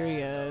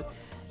 Nigeria,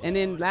 and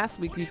then last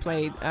week we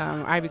played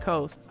Ivory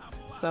Coast.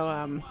 So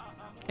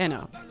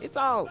it's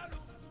all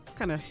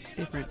kind of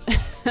different.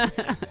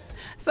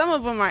 Some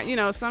of them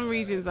are, some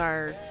regions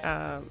are,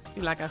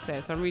 like I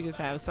said, some regions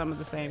have some of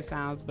the same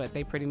sounds, but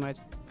they pretty much,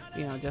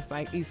 just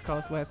like East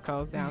Coast, West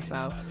Coast, down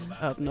south,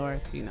 up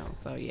north,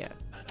 so yeah.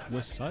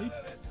 West Side?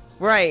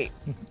 Right.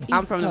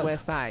 I'm from Coast. the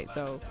West Side,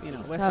 so,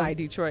 East West Side, Coast.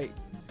 Detroit.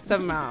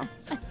 7 mile.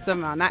 7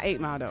 mile, not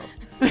 8 mile though.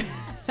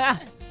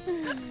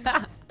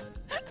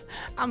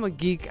 I'm a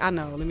geek. I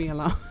know. Leave me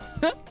alone.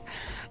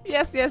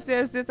 Yes. This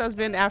has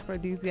been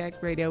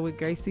Afro-Deeziak Radio with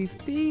Gracie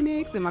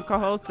Phoenix and my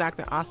co-host,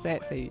 Dr.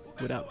 Auset. Say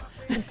what up.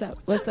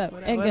 What's up?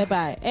 And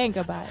goodbye. And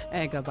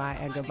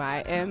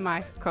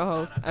my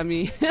co-host,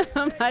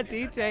 my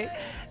DJ.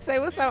 Say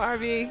what's up,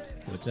 RB.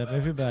 What's up,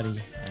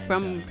 everybody?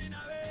 And,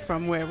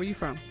 from where? Where you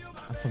from?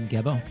 I'm from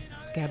Gabon.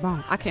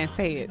 Gabon. I can't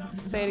say it.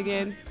 Say it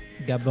again.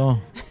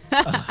 Gabon.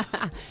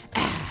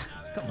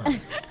 Come on.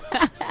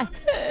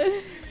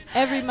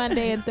 Every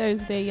Monday and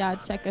Thursday, y'all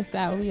check us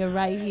out. We are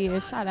right here.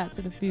 Shout out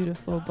to the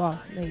beautiful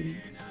boss lady,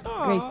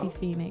 Gracie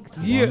Phoenix.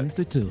 1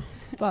 to 2.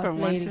 Boss From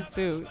lady. 1 to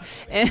 2.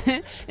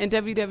 And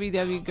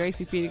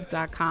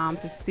www.graciephoenix.com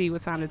to see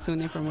what time to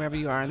tune in from wherever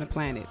you are on the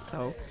planet.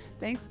 So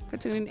thanks for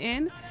tuning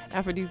in.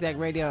 Afro-Deeziak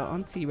Radio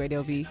on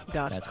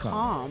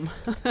TRadioV.com.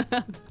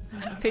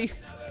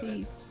 Peace.